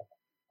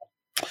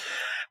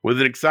 With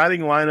an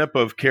exciting lineup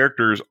of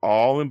characters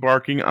all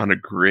embarking on a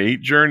great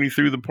journey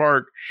through the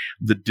park,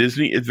 the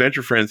Disney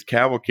Adventure Friends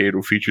Cavalcade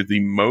will feature the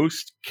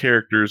most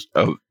characters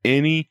of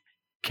any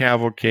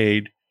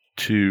cavalcade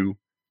to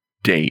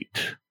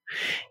date,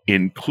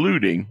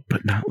 including,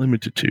 but not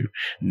limited to,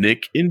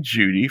 Nick and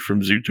Judy from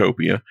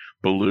Zootopia,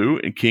 Baloo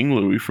and King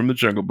Louie from The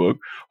Jungle Book,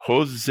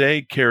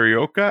 Jose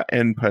Carioca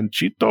and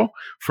Panchito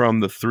from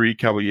The Three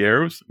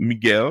Caballeros,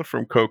 Miguel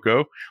from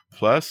Coco,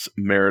 plus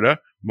Merida,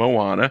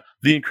 Moana,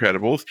 The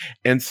Incredibles,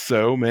 and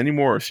so many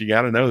more. So you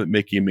got to know that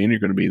Mickey and Minnie are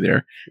going to be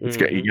there. You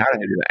got to do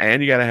that,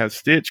 and you got to have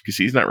Stitch because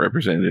he's not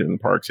represented in the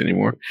parks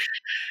anymore.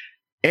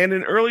 And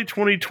in early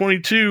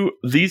 2022,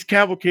 these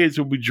cavalcades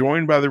will be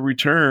joined by the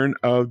return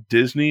of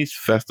Disney's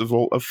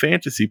Festival of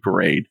Fantasy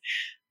Parade.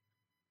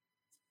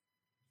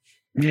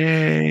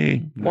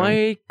 Yay!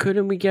 Why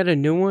couldn't we get a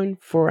new one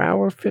for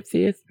our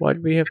 50th? Why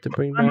do we have to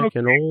bring back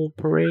an old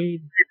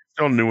parade?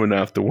 Still new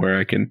enough to where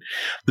I can.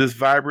 This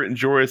vibrant and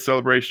joyous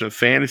celebration of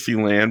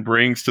Fantasyland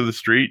brings to the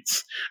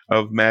streets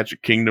of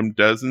Magic Kingdom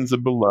dozens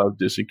of beloved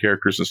Disney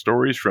characters and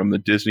stories, from the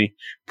Disney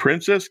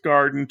Princess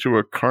Garden to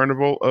a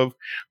carnival of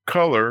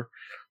color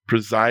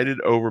presided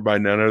over by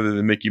none other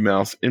than Mickey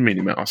Mouse and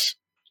Minnie Mouse.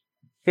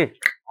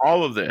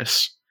 All of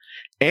this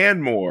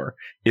and more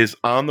is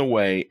on the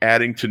way,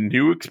 adding to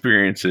new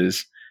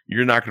experiences.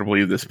 You're not going to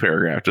believe this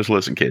paragraph. Just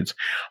listen, kids.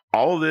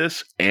 All of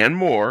this and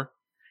more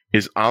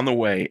is on the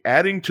way,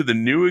 adding to the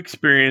new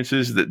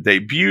experiences that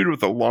debuted with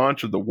the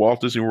launch of the Walt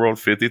Disney World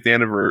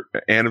 50th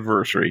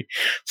anniversary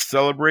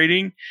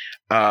celebration,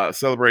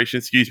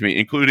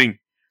 including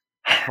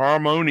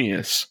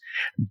Harmonious,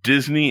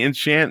 Disney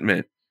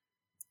Enchantment,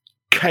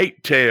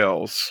 Kite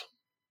Tales,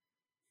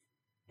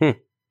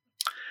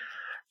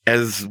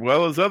 as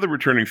well as other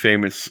returning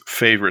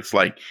favorites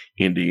like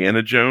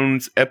Indiana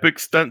Jones Epic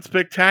Stunt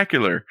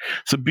Spectacular.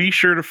 So be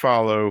sure to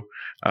follow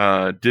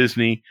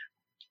Disney.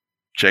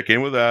 Check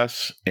in with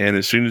us, and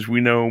as soon as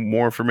we know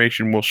more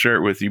information, we'll share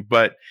it with you.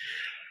 But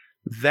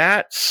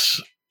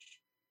that's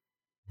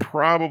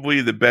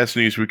probably the best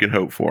news we can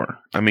hope for.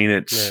 I mean,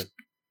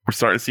 we're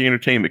starting to see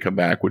entertainment come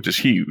back, which is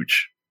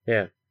huge.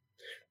 Yeah,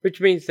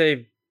 which means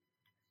they,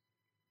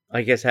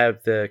 I guess,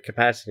 have the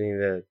capacity,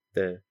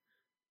 the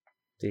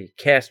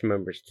cast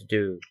members to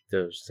do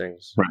those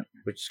things, right?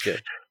 Which is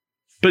good.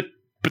 But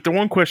the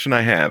one question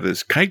I have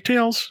is Kite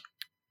Tales.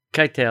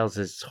 Kite Tales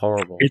is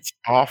horrible. It's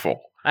awful.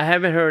 I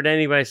haven't heard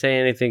anybody say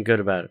anything good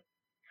about it.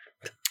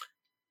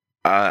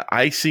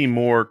 I see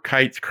more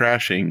kites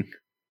crashing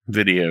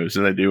videos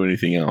than I do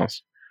anything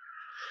else.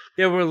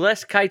 There were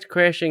less kites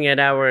crashing at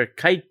our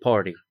kite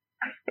party.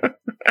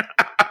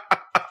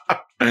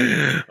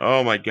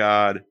 Oh my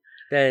God.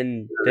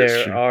 Than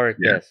there are at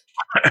this.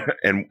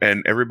 And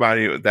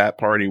everybody at that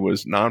party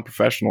was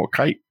non-professional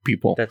kite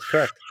people. That's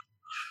correct.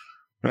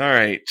 All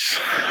right.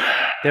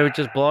 They were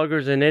just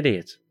bloggers and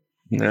idiots.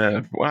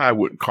 Well, I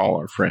wouldn't call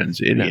our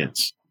friends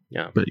idiots.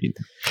 No. But,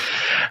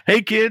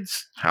 hey,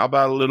 kids, how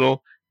about a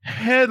little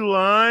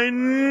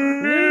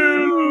headline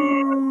news?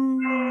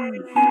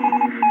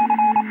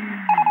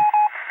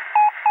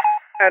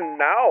 And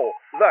now,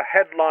 the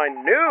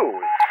headline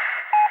news.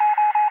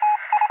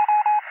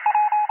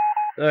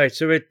 All right,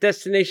 so at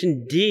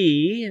Destination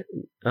D,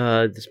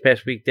 this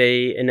past week,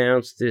 they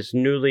announced this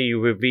newly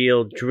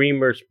revealed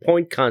Dreamers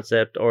Point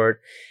concept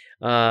art.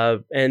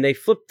 And they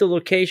flipped the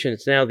location.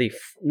 It's now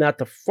not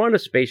the front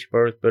of Spaceship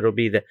Earth, but it'll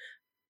be the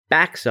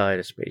backside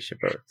of Spaceship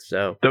Earth.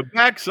 So the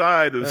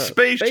backside of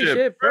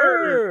Spaceship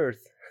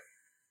Earth.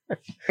 The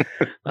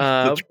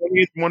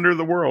 20th wonder of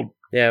the world.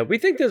 Yeah, we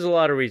think there's a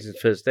lot of reasons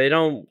for this. They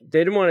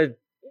didn't want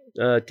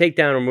to take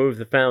down or move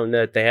the fountain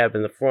that they have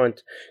in the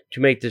front to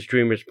make this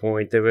Dreamers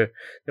Point. There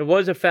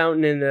was a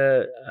fountain in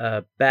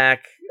the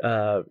back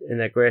in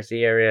that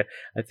grassy area.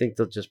 I think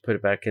they'll just put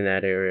it back in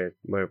that area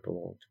where it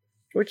belonged,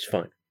 which is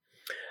fine.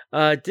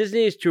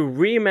 Disney is to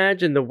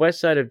reimagine the west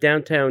side of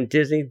downtown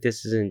Disney.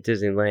 This is in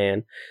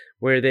Disneyland,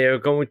 where they are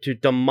going to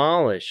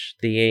demolish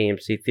the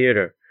AMC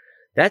Theater.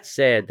 That's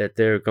sad that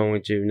they're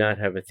going to not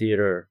have a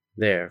theater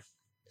there.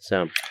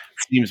 So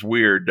seems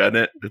weird, doesn't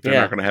it? That they're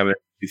not going to have an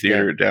AMC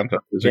Theater at downtown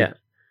Disney.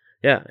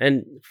 Yeah.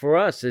 And for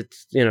us,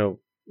 it's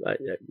I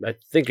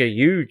think a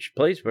huge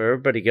place where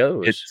everybody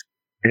goes.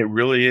 It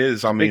really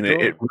is. I mean,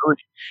 it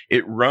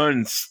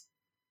runs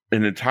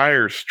an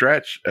entire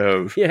stretch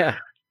of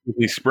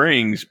Disney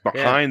Springs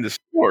behind the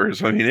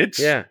stores. I mean,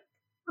 it's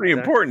pretty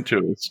important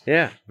to us.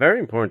 Yeah, very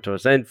important to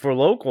us. And for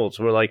locals,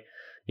 we're like,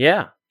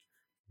 you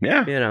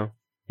know,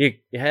 you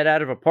head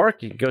out of a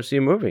park, you can go see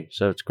a movie.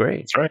 So it's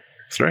great.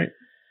 That's right.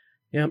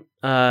 Yep.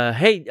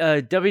 Hey,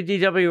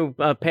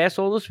 WDW pass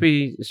holders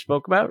we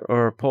spoke about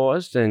or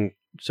paused, and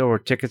so are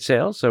ticket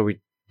sales. So we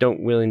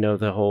don't really know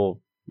the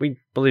whole. We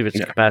believe it's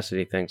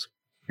capacity things.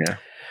 Yeah.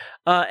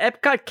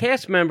 Epcot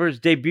cast members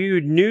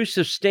debuted new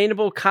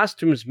sustainable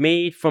costumes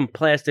made from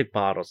plastic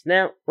bottles.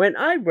 Now, when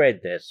I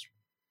read this,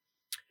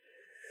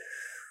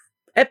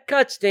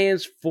 Epcot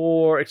stands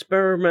for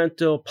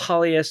Experimental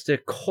Polyester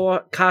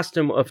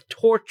Costume of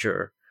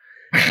Torture.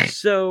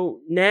 So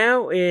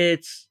now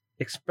it's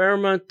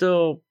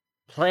Experimental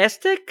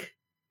Plastic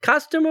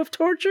Costume of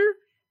Torture?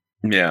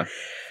 Yeah,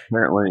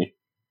 apparently.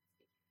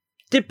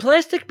 Did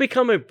plastic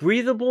become a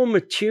breathable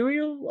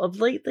material of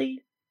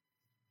lately?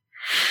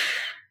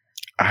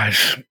 I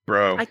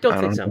don't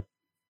think so.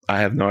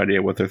 I have no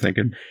idea what they're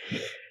thinking.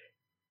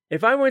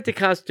 If I went to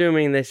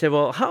costuming and they said,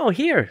 well,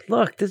 here,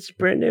 look, this is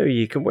brand new.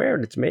 You can wear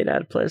it. It's made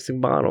out of plastic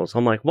bottles.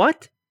 I'm like,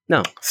 what?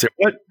 No. Say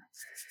what?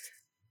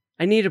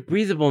 I need a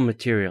breathable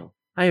material.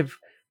 I have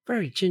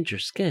very ginger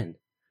skin.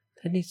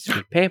 That needs to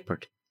be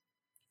pampered.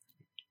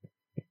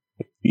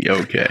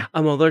 Okay.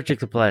 I'm allergic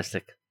to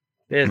plastic.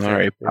 All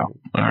right, pal.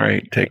 All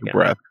right, take a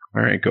breath.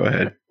 All right, go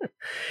ahead.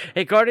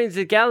 Hey, Guardians of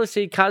the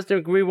Galaxy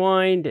Cosmic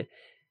Rewind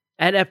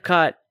at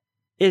Epcot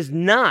is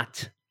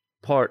not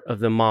part of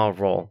the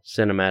Marvel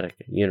Cinematic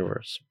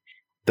Universe.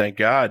 Thank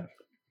God.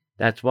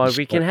 That's why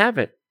we can have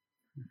it.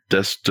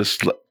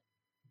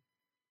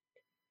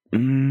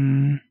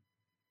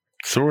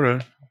 Sort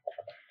of.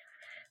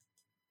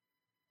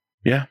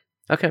 Yeah.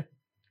 Okay.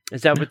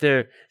 Is that what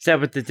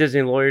the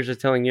Disney lawyers are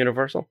telling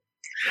Universal?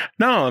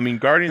 No, I mean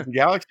Guardians of the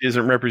Galaxy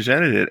isn't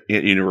represented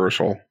at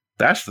Universal.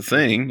 That's the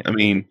thing. I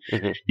mean,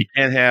 you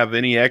can't have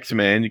any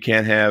X-Men. You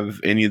can't have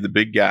any of the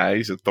big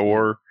guys,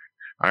 Thor,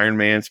 Iron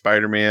Man,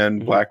 Spider-Man,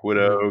 Black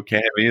Widow.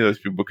 Can't have any of those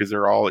people because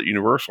they're all at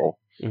Universal.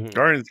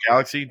 Guardians of the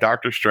Galaxy,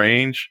 Doctor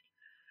Strange.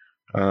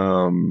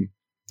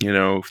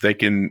 If they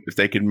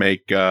can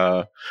make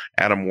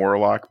Adam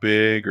Warlock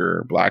big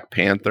or Black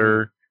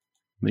Panther,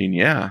 I mean,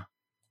 yeah.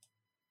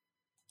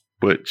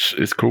 But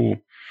it's cool.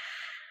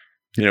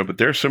 But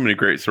there's so many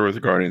great stories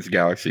of Guardians of the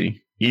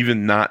Galaxy.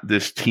 Even not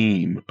this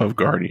team of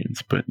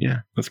Guardians, but yeah,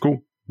 that's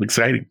cool.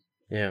 Exciting.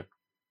 Yeah.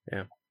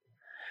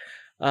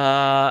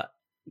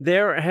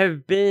 There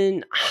have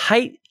been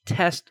height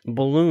test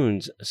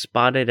balloons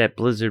spotted at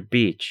Blizzard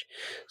Beach.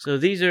 So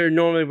these are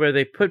normally where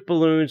they put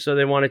balloons so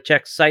they want to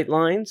check sight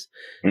lines.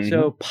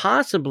 So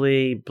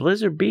possibly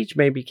Blizzard Beach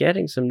may be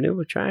getting some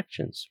new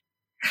attractions.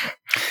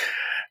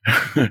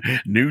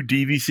 New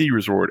DVC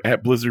resort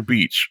at Blizzard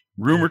Beach.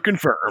 Rumor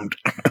confirmed.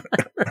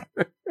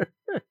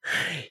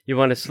 You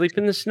want to sleep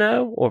in the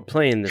snow or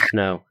play in the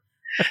snow?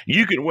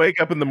 You can wake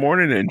up in the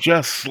morning and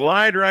just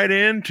slide right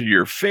into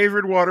your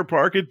favorite water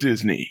park at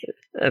Disney.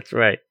 That's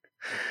right.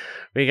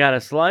 We got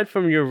to slide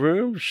from your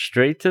room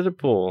straight to the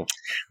pool.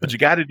 But you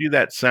got to do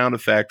that sound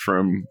effect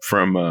from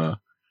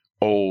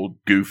old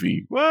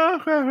Goofy. You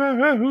got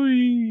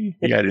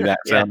to do that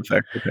sound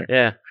effect. Okay.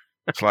 Yeah.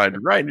 Slide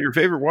right into your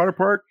favorite water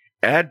park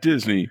at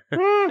Disney.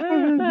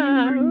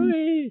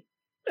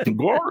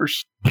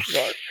 Gorse,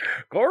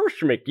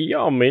 Mickey,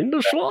 I'm in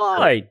the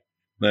slide.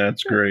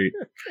 That's great.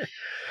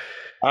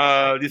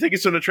 Do you think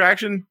it's an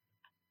attraction?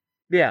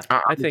 Yeah,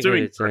 I think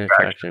it's an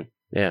attraction.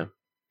 Yeah.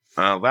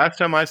 Last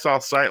time I saw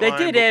Sightline, they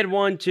did add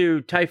one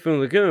to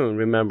Typhoon Lagoon.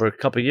 Remember a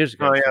couple of years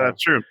ago? Oh yeah,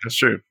 that's true.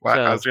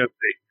 I was going to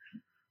say.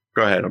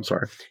 Go ahead. I'm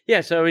sorry.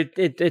 Yeah, so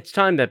it's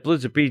time that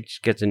Blizzard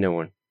Beach gets a new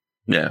one.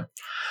 Yeah, I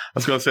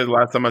was going to say the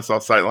last time I saw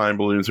Sightline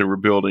balloons, they were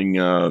building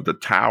the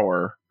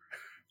tower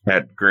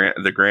at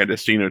the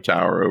Grandestino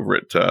Tower over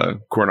at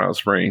Coronado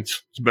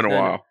Springs. It's been a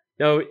while.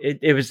 No,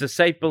 it was the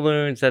sight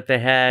balloons that they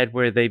had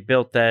where they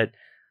built the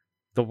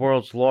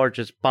world's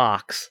largest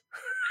box.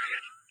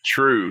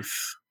 Truth.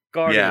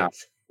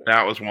 Guardians. Yeah,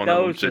 that was one of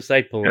them. Those were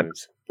sight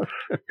balloons.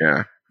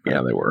 Yeah,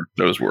 they were.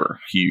 Those were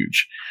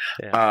huge.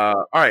 Yeah.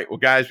 All right. Well,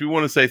 guys, we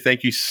want to say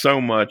thank you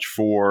so much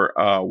for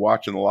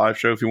watching the live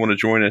show. If you want to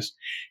join us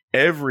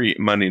every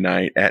Monday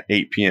night at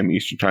 8 p.m.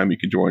 Eastern Time, you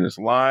can join us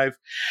live.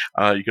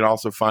 You can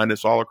also find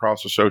us all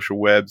across the social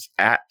webs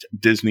at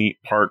Disney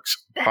Parks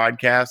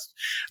Podcast.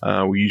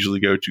 We usually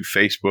go to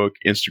Facebook,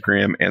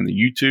 Instagram, and the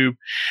YouTube.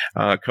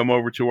 Come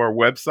over to our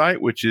website,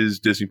 which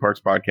is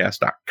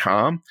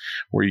DisneyParksPodcast.com,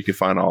 where you can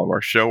find all of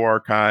our show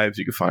archives.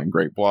 You can find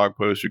great blog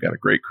posts. We've got a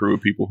great crew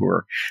of people who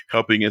are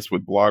helping us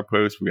with blog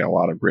posts. We got a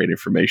lot of great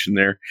information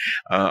there.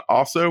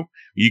 Also,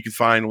 you can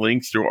find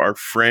links to our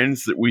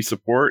friends that we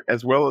support,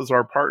 as well as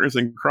our partners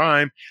in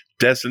crime,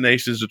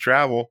 Destinations to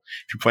Travel.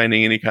 If you're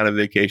planning any kind of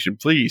vacation,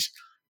 please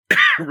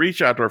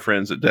reach out to our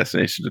friends at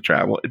Destinations to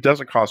Travel. It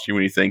doesn't cost you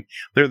anything.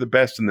 They're the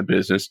best in the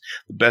business.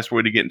 The best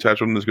way to get in touch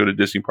with them is go to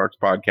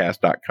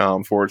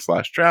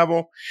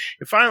DisneyParksPodcast.com/travel.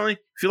 And finally,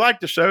 if you like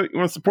the show, you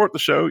want to support the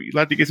show, you'd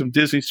like to get some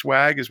Disney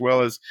swag as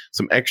well as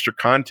some extra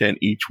content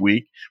each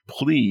week,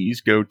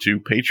 please go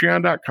to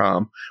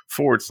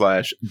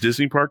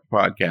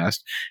Patreon.com/DisneyParksPodcast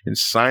and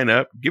sign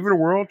up. Give it a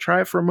whirl.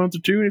 Try it for a month or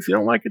two. And if you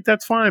don't like it,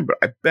 that's fine. But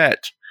I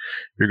bet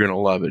You're going to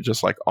love it,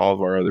 just like all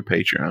of our other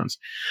Patreons.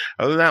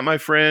 Other than that, my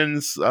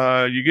friends,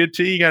 you good,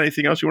 T? You got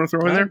anything else you want to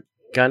throw in there?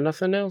 Got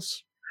nothing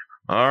else.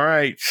 All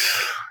right.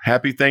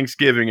 Happy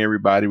Thanksgiving,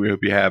 everybody. We hope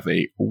you have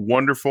a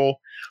wonderful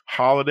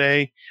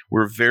holiday.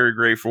 We're very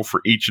grateful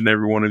for each and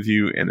every one of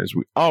you. And as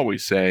we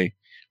always say, if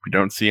we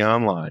don't see you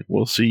online,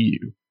 we'll see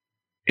you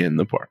in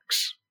the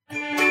parks.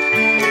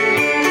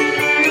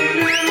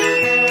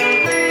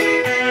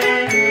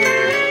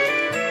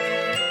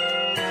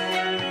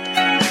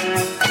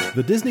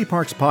 The Disney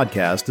Parks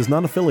Podcast is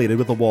not affiliated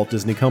with the Walt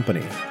Disney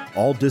Company.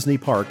 All Disney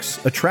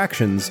parks,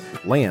 attractions,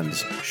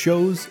 lands,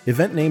 shows,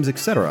 event names,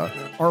 etc.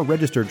 are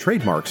registered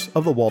trademarks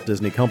of the Walt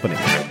Disney Company.